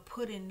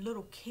 put in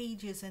little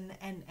cages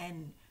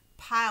and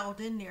piled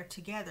in there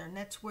together. And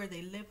that's where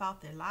they live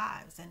out their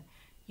lives and,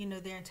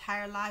 their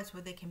entire lives,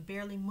 where they can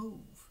barely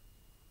move.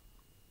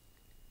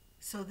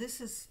 So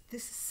this is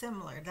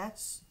similar.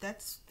 That's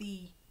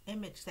the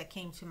image that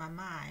came to my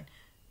mind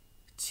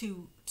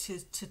to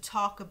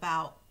talk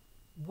about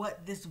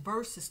what this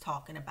verse is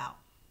talking about.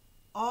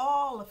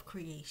 All of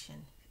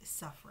creation is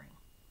suffering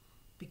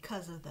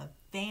because of the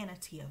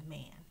vanity of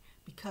man,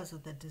 because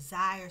of the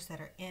desires that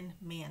are in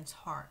man's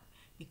heart,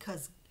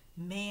 because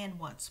man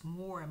wants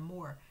more and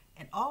more,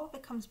 and all of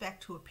it comes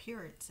back to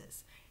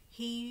appearances.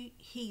 He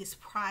is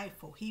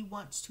prideful. He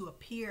wants to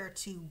appear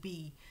to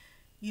be,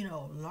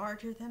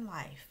 larger than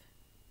life,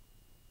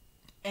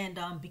 and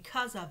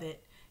because of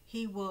it,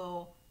 he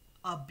will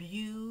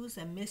abuse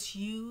and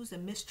misuse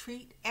and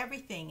mistreat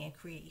everything in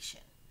creation.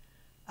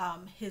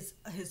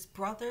 His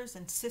brothers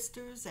and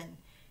sisters and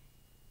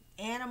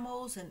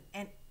animals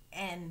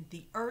and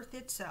the earth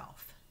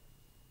itself.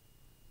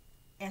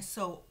 And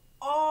so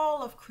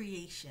all of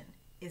creation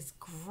is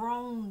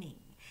groaning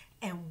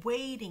and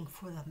waiting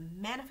for the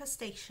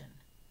manifestation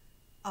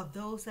of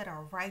those that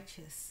are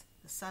righteous,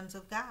 the sons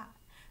of God,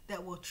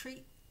 that will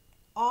treat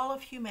all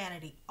of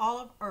humanity, all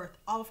of earth,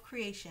 all of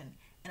creation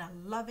in a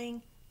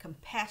loving,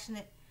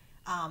 compassionate,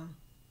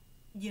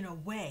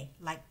 way,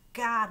 like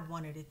God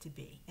wanted it to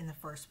be in the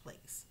first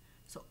place.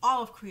 So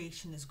all of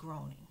creation is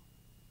groaning.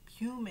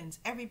 Humans,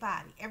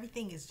 everybody,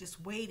 everything is just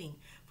waiting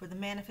for the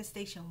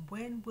manifestation.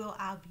 When will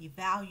I be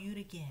valued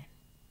again?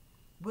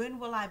 When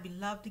will I be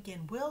loved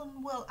again?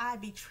 When will I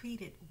be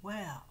treated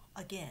well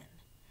again?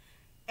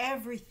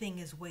 Everything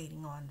is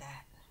waiting on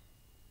that.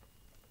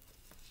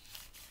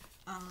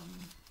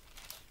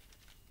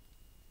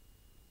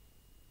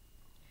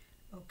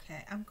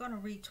 Okay, I'm going to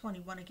read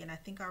 21 again. I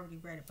think I already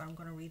read it, but I'm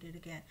going to read it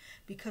again.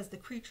 Because the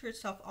creature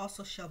itself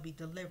also shall be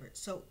delivered.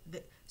 So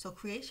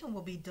creation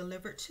will be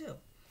delivered too,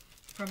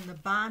 from the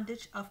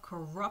bondage of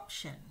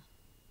corruption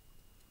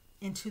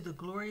into the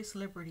glorious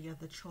liberty of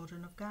the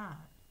children of God.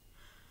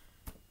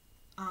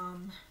 Let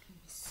me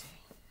see.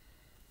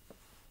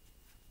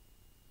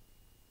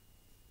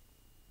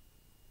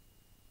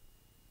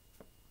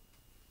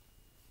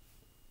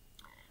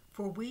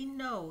 For we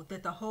know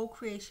that the whole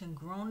creation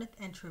groaneth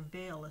and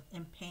travaileth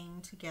in pain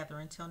together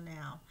until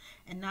now.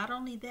 And not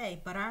only they,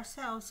 but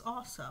ourselves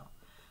also,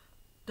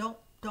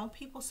 Don't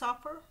people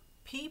suffer?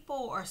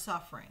 People are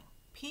suffering.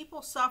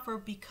 People suffer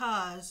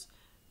because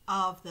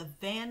of the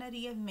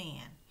vanity of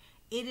man.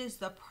 It is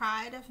the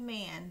pride of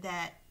man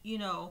that,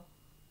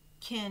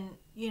 can,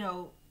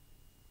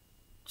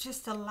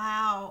 just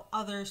allow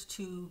others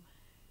to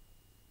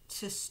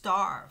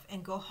starve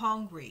and go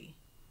hungry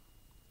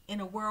in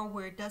a world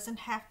where it doesn't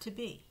have to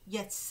be.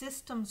 Yet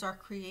systems are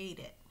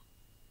created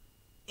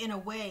in a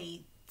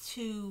way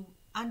to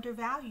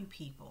undervalue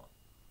people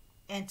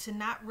and to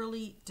not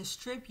really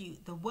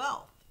distribute the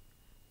wealth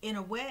in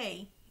a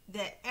way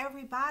that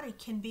everybody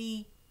can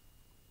be,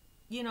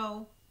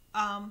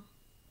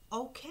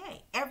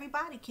 okay.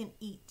 Everybody can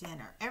eat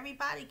dinner.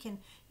 Everybody can,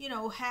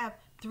 have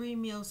 3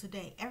 meals a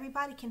day.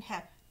 Everybody can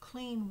have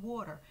clean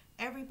water.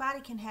 Everybody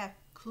can have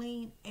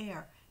clean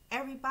air.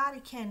 Everybody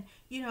can,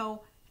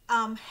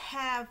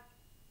 have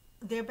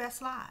their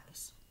best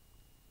lives.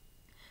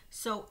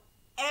 So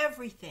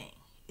everything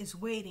is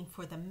waiting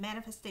for the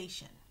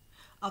manifestation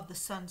of the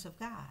sons of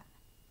God.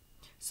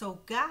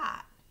 So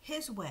God,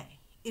 his way,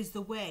 is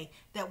the way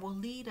that will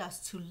lead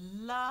us to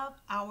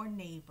love our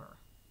neighbor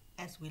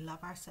as we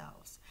love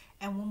ourselves.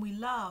 And when we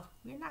love,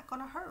 we're not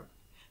going to hurt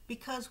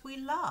because we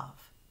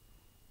love.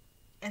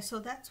 And so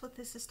that's what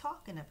this is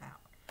talking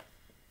about.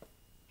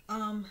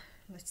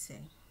 Let's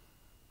see.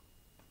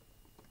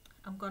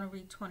 I'm going to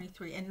read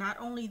 23. And not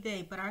only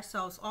they, but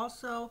ourselves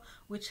also,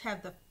 which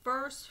have the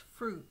first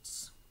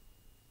fruits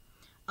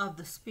of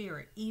the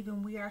Spirit,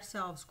 even we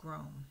ourselves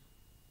groan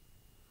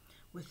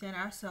within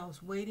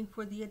ourselves, waiting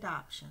for the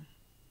adoption,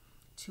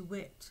 to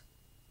wit,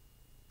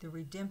 the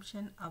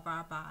redemption of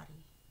our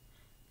body.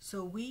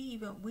 So we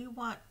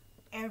want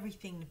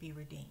everything to be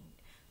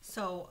redeemed.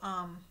 So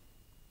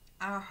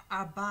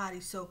our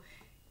body. So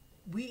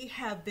we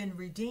have been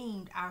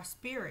redeemed, our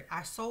spirit,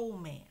 our soul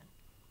man.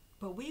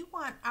 But we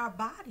want our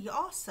body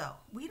also.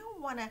 We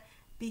don't want to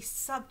be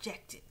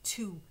subjected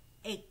to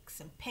aches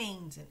and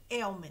pains and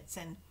ailments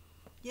and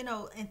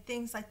and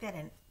things like that,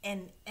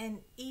 and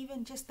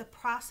even just the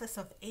process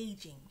of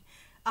aging.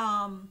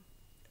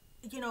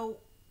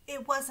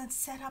 It wasn't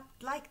set up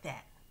like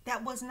that.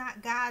 That was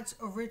not God's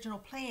original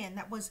plan.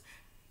 That was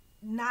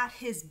not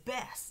his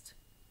best.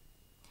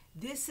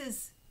 This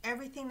is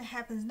everything that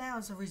happens now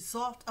is a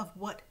result of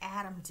what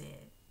Adam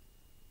did.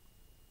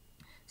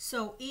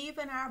 So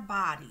even our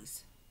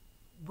bodies,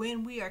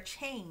 when we are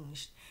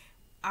changed,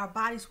 our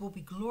bodies will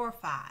be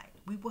glorified.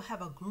 We will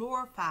have a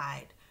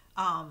glorified,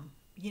 when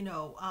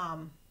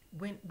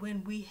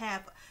we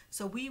have,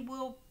 so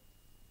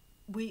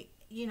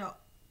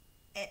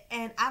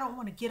and I don't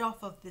want to get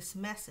off of this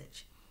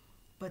message,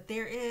 but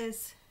there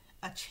is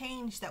a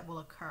change that will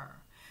occur.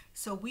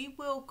 So we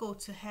will go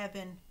to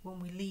heaven when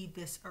we leave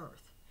this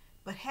earth.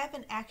 But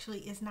heaven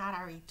actually is not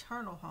our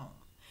eternal home,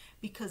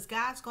 because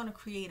God's going to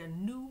create a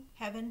new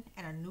heaven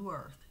and a new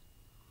earth.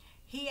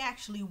 He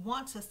actually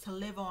wants us to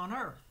live on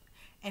earth,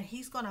 and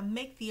he's going to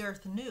make the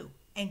earth new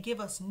and give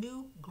us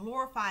new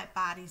glorified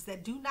bodies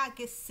that do not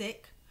get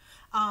sick,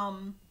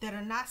 that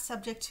are not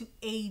subject to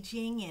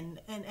aging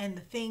and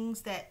the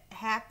things that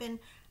happen.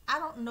 I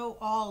don't know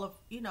all of,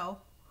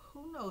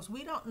 who knows?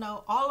 We don't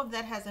know. All of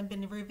that hasn't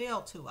been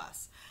revealed to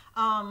us.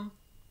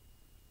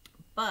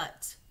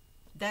 But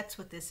that's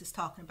what this is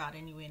talking about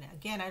anyway. And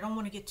again, I don't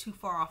want to get too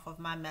far off of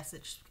my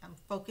message. I'm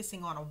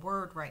focusing on a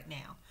word right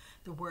now.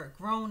 The word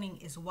groaning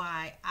is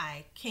why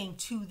I came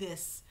to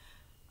this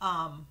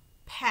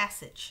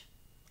passage.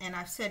 And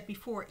I've said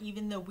before,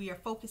 even though we are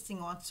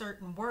focusing on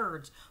certain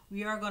words,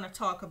 we are going to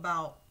talk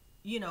about,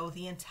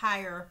 the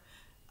entire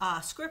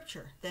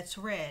scripture that's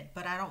read.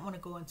 But I don't want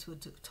to go into a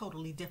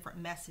totally different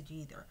message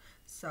either.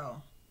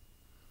 So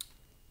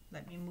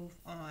let me move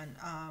on.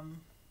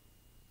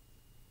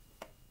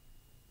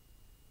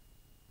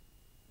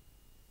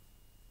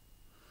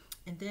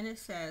 And then it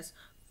says,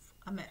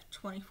 I'm at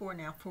 24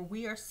 now, for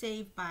we are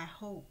saved by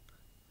hope.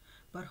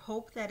 But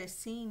hope that is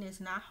seen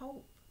is not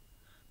hope.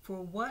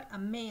 For what a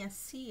man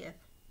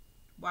seeth,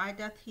 why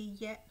doth he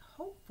yet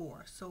hope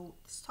for? So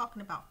it's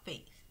talking about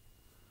faith.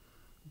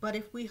 But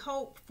if we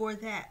hope for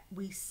that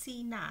we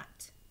see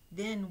not,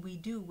 then we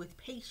do with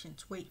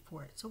patience wait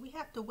for it. So we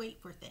have to wait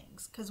for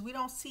things because we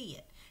don't see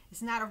it.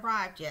 It's not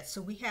arrived yet.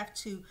 So we have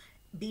to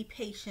be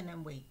patient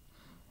and wait.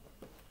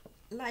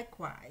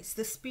 Likewise,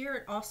 the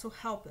Spirit also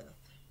helpeth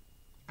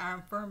our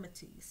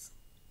infirmities.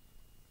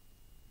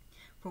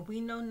 For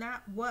we know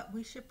not what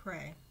we should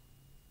pray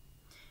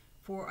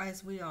for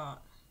as we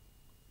ought,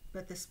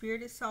 but the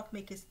Spirit itself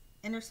maketh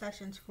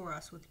intercessions for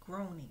us with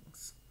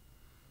groanings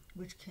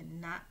which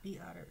cannot be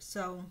uttered.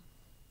 So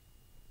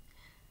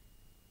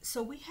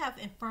we have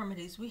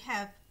infirmities, we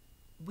have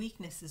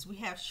weaknesses, we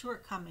have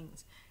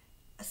shortcomings.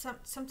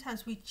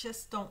 Sometimes we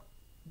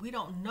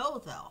don't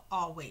know though,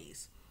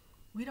 always.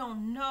 We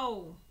don't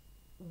know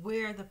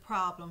where the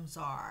problems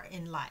are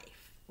in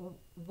life, or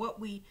what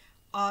we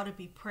ought to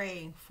be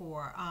praying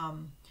for.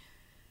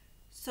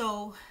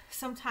 So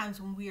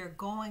sometimes when we are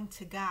going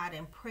to God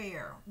in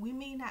prayer, we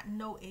may not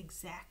know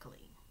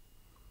exactly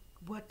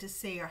what to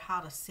say or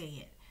how to say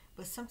it,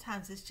 but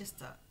sometimes it's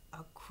just a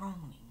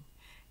groaning.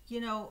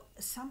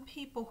 some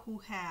people who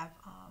have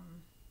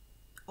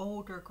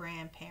older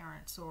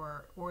grandparents,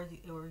 or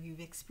you've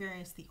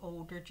experienced the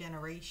older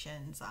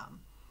generations,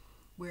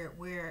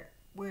 where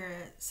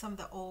some of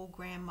the old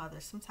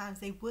grandmothers, sometimes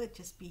they would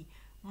just be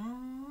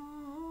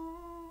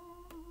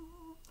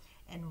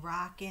and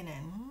rocking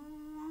and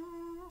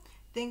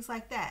things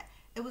like that.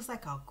 It was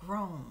like a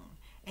groan,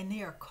 and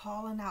they are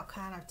calling out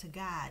kind of to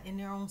God in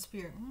their own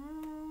spirit.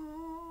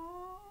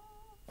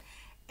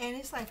 And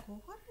it's like,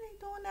 well, what are they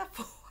doing that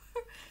for?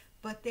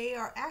 But they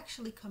are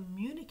actually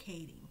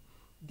communicating.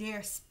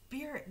 Their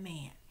spirit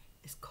man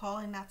is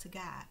calling out to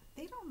God.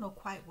 They don't know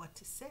quite what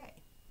to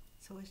say.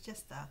 So it's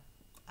just a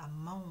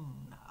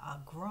moan, a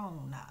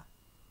groan,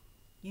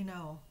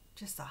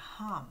 just a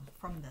hum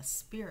from the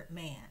spirit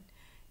man.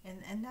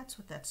 And that's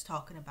what that's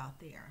talking about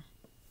there.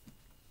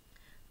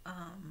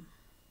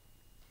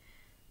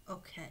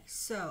 Okay,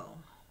 so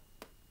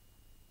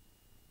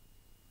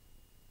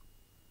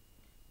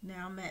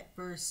now I'm at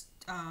verse,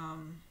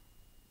 I'm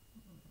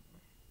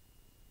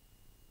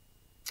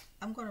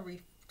going to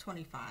read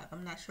 25.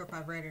 I'm not sure if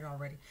I've read it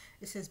already.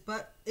 It says,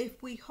 but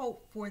if we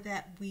hope for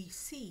that we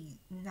see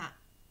not,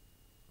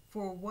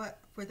 for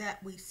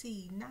that we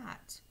see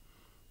not,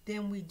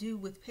 then we do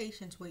with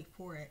patience wait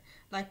for it.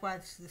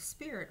 Likewise, the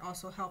Spirit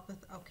also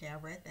helpeth. Okay, I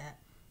read that.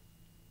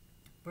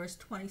 Verse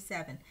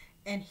 27.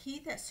 And he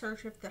that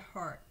searcheth the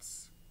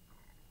hearts,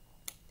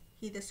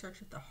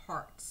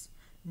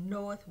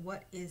 knoweth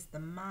what is the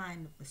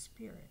mind of the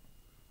Spirit,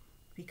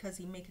 because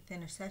he maketh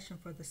intercession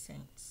for the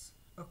saints,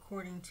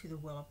 according to the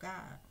will of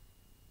God.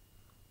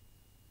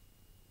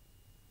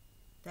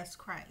 That's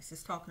Christ.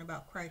 It's talking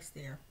about Christ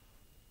there.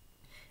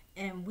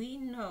 And we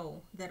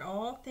know that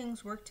all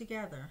things work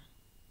together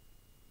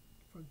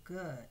for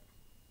good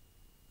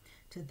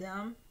to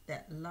them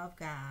that love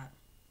God,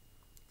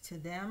 to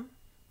them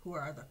who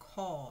are the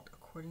called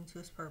according to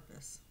his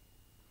purpose.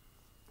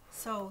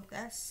 So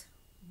that's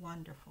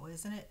wonderful,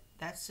 isn't it?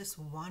 That's just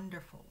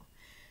wonderful.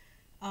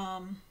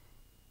 No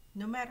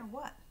matter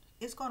what,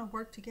 it's going to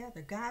work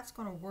together. God's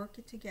going to work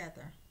it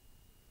together.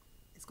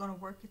 It's going to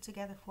work it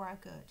together for our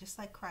good, just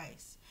like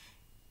Christ.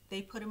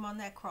 They put him on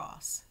that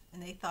cross,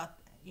 and they thought,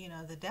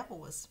 the devil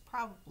was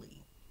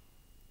probably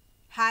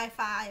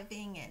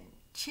high-fiving and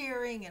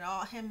cheering, and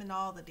him and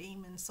all the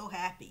demons so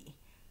happy.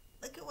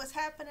 Look at what's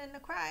happening to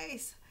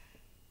Christ.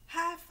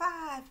 High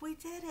five, we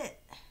did it.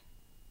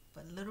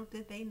 But little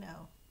did they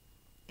know,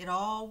 it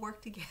all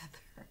worked together.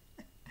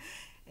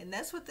 And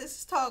that's what this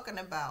is talking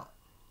about.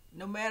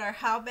 No matter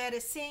how bad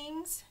it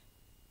seems,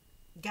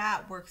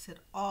 God works it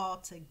all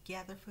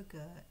together for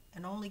good.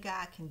 And only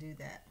God can do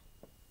that.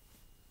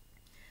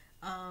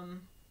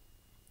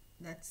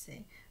 Let's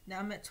see. Now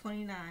I'm at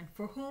 29.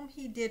 For whom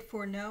he did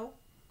foreknow,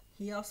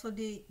 he also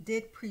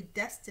did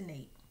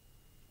predestinate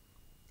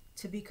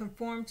to be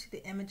conformed to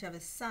the image of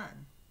his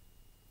Son.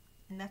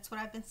 And that's what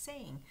I've been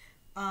saying.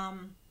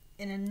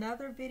 In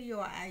another video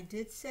I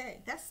did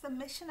say, that's the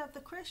mission of the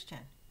Christian,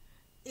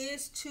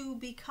 is to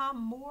become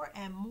more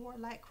and more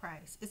like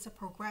Christ. It's a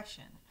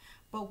progression.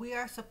 But we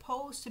are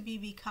supposed to be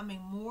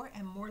becoming more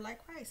and more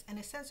like Christ. And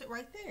it says it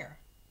right there.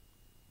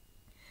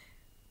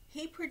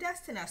 He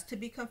predestined us to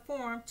be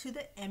conformed to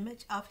the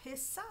image of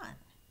his Son.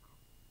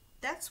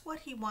 That's what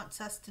he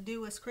wants us to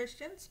do as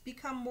Christians,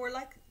 become more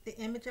like the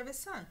image of his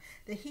Son,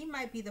 that he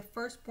might be the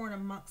firstborn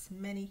amongst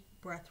many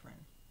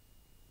brethren.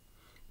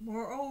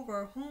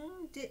 Moreover,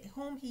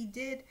 whom he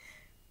did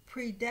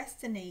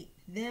predestinate,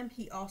 them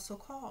he also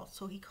called.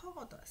 So he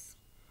called us.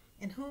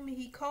 And whom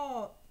he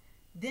called,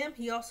 them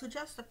he also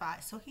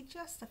justified. So he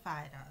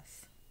justified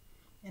us.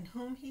 And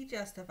whom he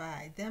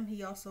justified, them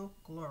he also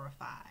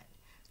glorified.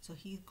 So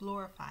he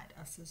glorified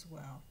us as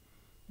well.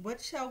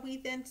 What shall we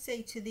then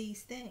say to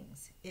these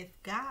things?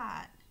 If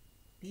God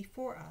be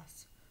for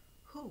us,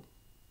 who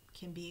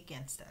can be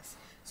against us?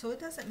 So it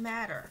doesn't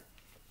matter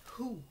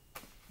who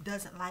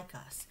doesn't like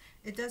us.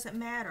 It doesn't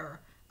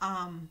matter.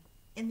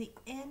 In the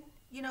end,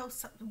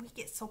 we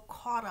get so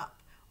caught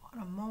up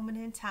on a moment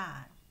in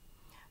time.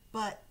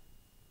 But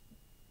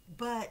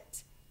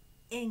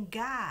in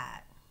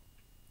God,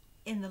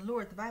 in the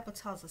Lord, the Bible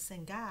tells us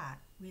in God,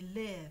 we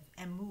live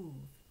and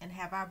move and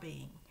have our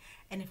being.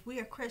 And if we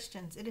are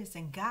Christians, it is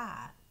in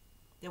God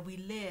that we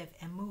live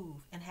and move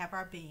and have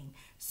our being.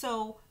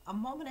 So a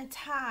moment in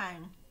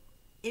time,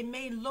 it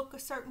may look a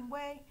certain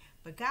way,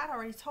 but God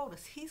already told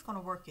us he's going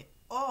to work it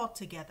all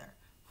together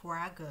for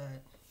our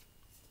good.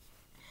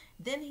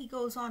 Then he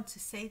goes on to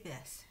say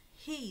this: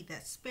 he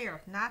that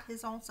spareth not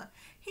his own Son.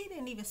 He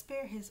didn't even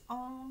spare his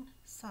own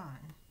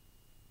Son,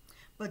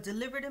 but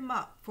delivered him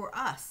up for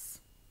us,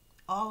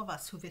 all of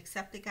us who've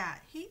accepted God.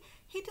 He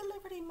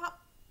delivered him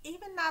up,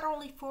 even not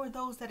only for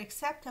those that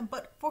accept him,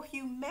 but for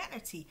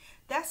humanity.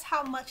 That's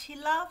how much he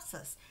loves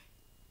us.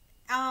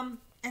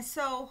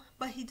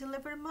 But he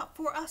delivered him up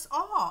for us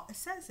all. It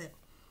says it.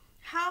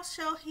 How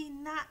shall he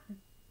not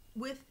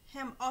with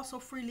him also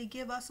freely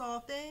give us all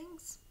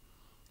things?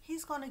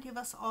 He's going to give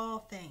us all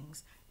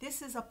things.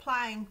 This is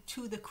applying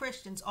to the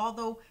Christians,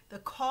 although the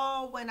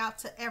call went out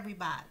to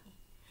everybody.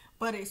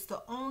 But it's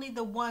only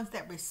the ones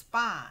that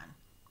respond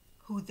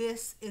who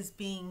this is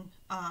being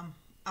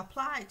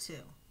applied to.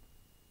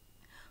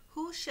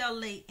 Who shall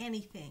lay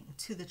anything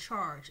to the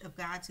charge of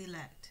God's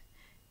elect?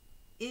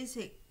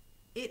 It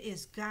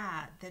is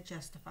God that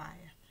justifieth.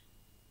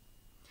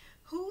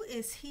 Who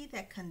is he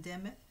that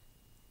condemneth?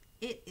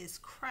 It is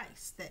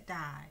Christ that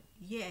died,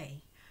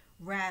 yea,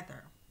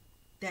 rather,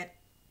 that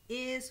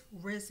is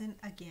risen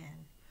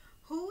again,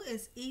 who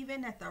is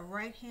even at the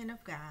right hand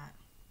of God,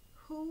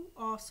 who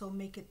also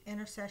maketh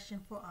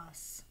intercession for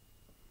us.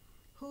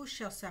 Who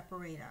shall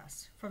separate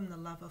us from the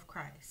love of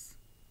Christ?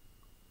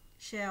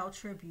 Shall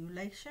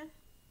tribulation?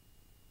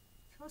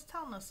 So it's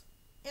telling us,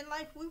 in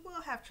life we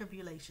will have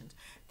tribulations.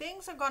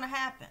 Things are going to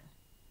happen.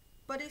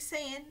 But he's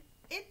saying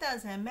it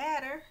doesn't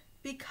matter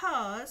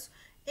because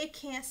it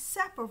can't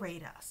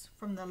separate us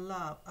from the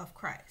love of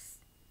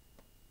Christ.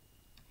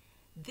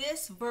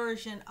 This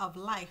version of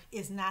life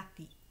is not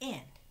the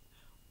end.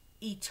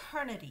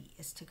 Eternity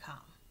is to come.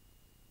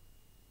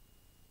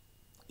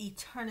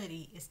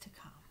 Eternity is to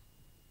come.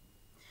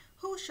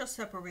 Who shall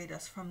separate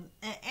us from,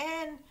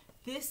 and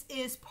this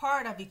is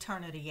part of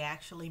eternity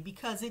actually,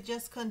 because it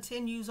just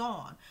continues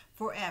on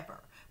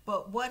forever.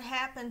 But what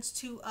happens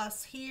to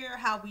us here,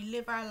 how we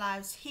live our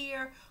lives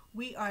here,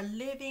 we are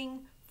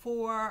living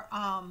for,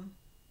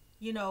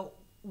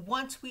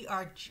 once we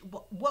are,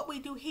 what we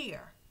do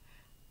here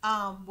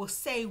will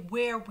say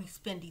where we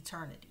spend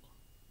eternity.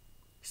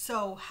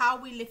 So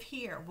how we live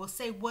here will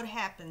say what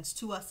happens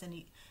to us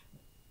in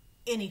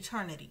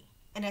eternity.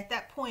 And at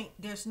that point,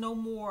 there's no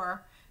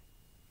more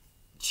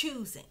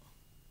choosing.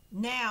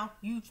 Now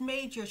you've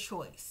made your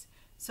choice.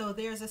 So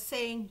there's a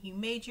saying, you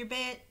made your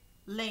bed,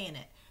 lay in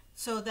it.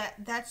 So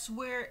that's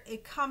where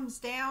it comes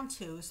down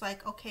to. It's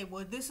like, okay,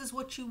 well, this is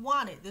what you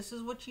wanted. This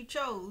is what you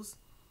chose.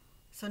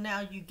 So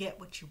now you get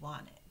what you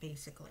wanted,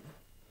 basically.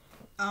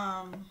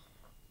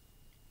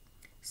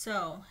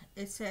 So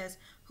it says,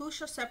 who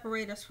shall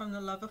separate us from the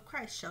love of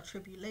Christ? Shall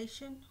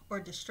tribulation or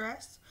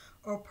distress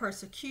or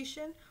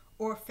persecution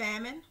or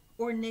famine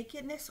or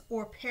nakedness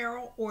or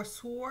peril or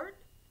sword?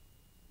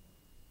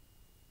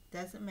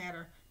 Doesn't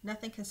matter.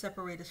 Nothing can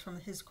separate us from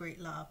his great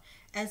love.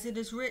 As it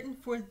is written,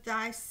 for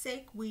thy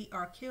sake we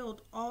are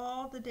killed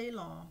all the day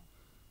long.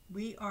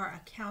 We are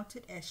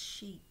accounted as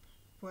sheep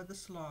for the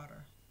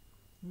slaughter.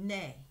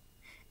 Nay,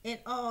 in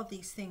all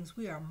these things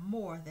we are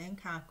more than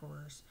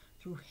conquerors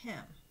through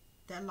him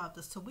that loved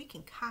us. So we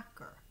can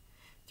conquer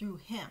through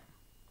him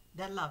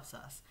that loves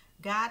us.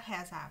 God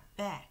has our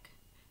back.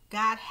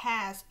 God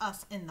has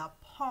us in the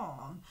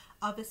palm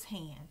of his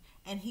hand.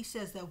 And he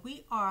says that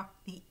we are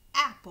the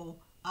apple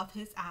of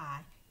his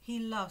eye. He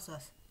loves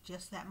us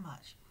just that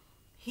much.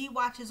 He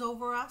watches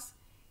over us.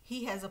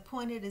 He has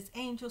appointed his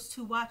angels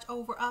to watch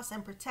over us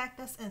and protect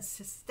us and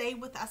to stay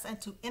with us and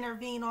to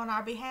intervene on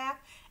our behalf.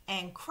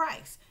 And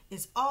Christ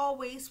is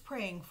always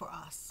praying for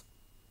us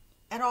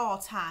at all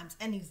times.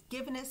 And he's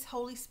given his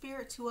Holy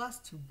Spirit to us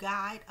to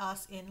guide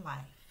us in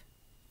life.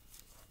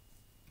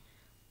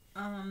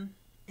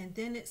 And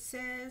then it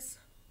says,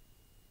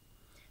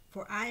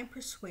 for I am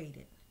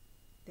persuaded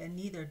that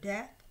neither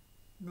death,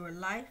 nor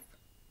life,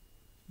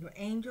 nor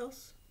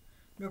angels,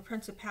 nor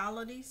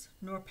principalities,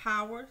 nor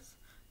powers,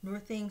 nor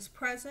things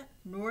present,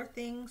 nor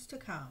things to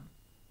come,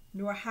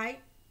 nor height,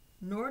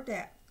 nor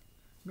depth,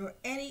 nor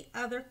any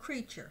other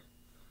creature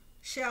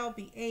shall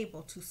be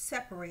able to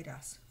separate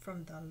us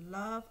from the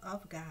love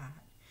of God,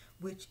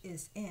 which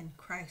is in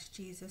Christ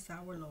Jesus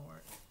our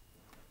Lord.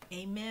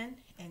 Amen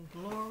and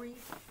glory,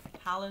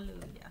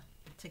 hallelujah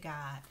to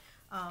God.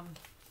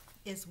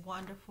 It's a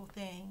wonderful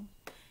thing.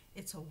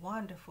 It's a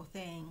wonderful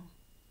thing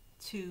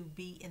to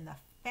be in the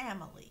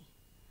family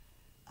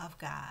of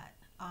God,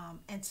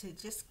 and to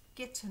just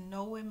get to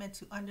know him and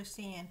to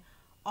understand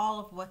all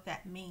of what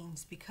that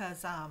means,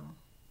 because I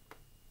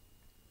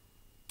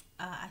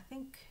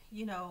think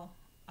a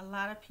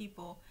lot of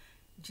people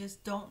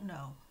just don't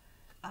know,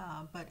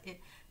 but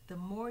the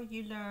more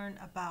you learn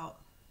about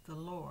the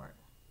Lord,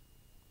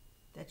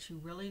 that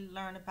you really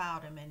learn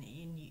about him, and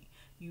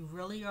you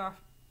really are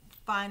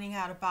finding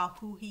out about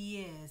who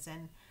he is,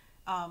 and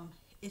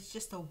it's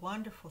just a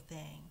wonderful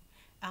thing.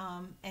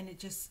 And it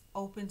just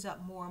opens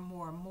up more and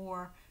more and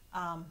more.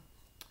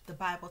 The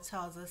Bible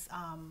tells us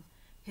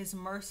his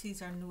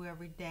mercies are new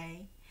every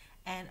day.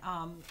 And,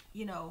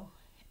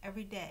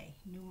 every day,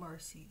 new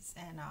mercies.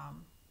 And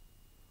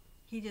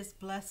he just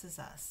blesses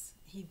us.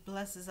 He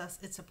blesses us.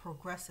 It's a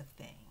progressive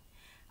thing.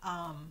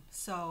 And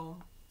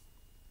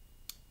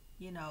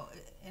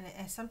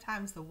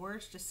sometimes the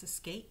words just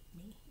escape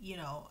me,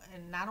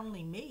 and not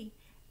only me,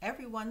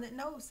 everyone that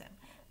knows him,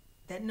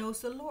 that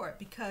knows the Lord,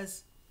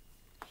 because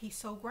he's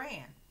so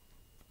grand.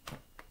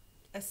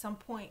 At some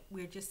point,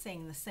 we're just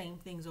saying the same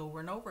things over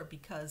and over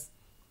because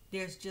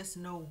there's just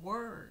no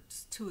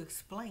words to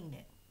explain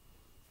it.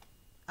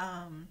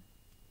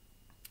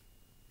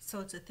 So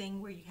it's a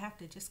thing where you have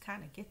to just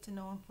kind of get to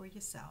know him for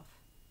yourself,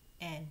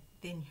 and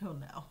then you'll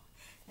know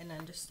and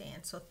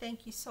understand. So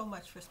thank you so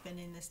much for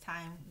spending this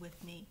time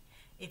with me.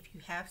 If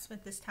you have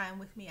spent this time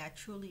with me, I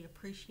truly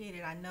appreciate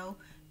it. I know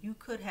you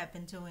could have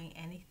been doing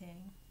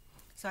anything.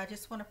 So I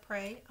just want to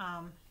pray,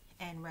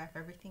 and wrap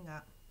everything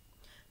up.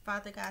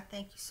 Father God,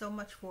 thank you so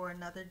much for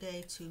another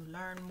day to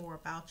learn more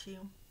about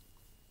you.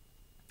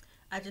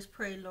 I just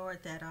pray,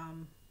 Lord, that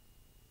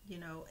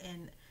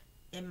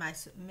in my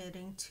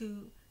submitting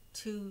to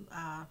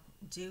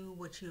do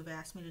what you have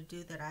asked me to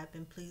do, that I've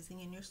been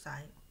pleasing in your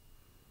sight.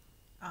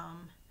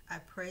 I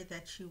pray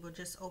that you will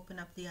just open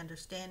up the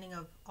understanding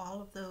of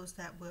all of those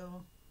that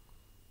will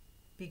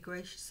be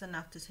gracious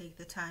enough to take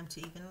the time to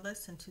even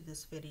listen to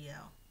this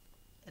video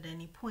at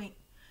any point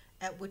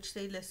at which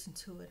they listen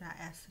to it. I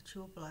ask that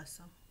you will bless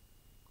them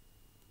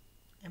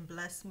and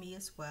bless me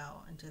as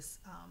well, and just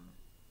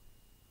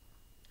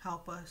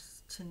help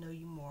us to know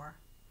you more.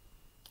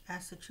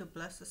 Ask that you'll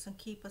bless us and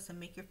keep us and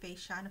make your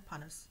face shine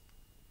upon us.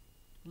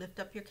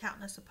 Lift up your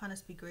countenance upon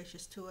us, be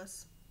gracious to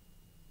us,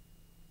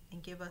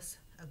 and give us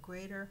a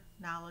greater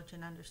knowledge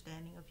and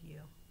understanding of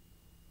you.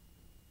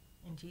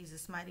 In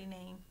Jesus' mighty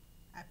name,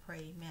 I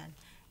pray, amen.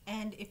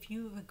 And if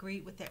you've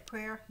agreed with that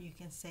prayer, you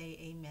can say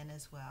amen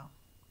as well.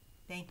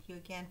 Thank you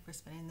again for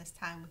spending this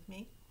time with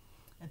me.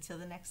 Until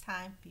the next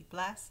time, be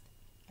blessed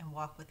and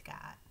walk with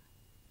God.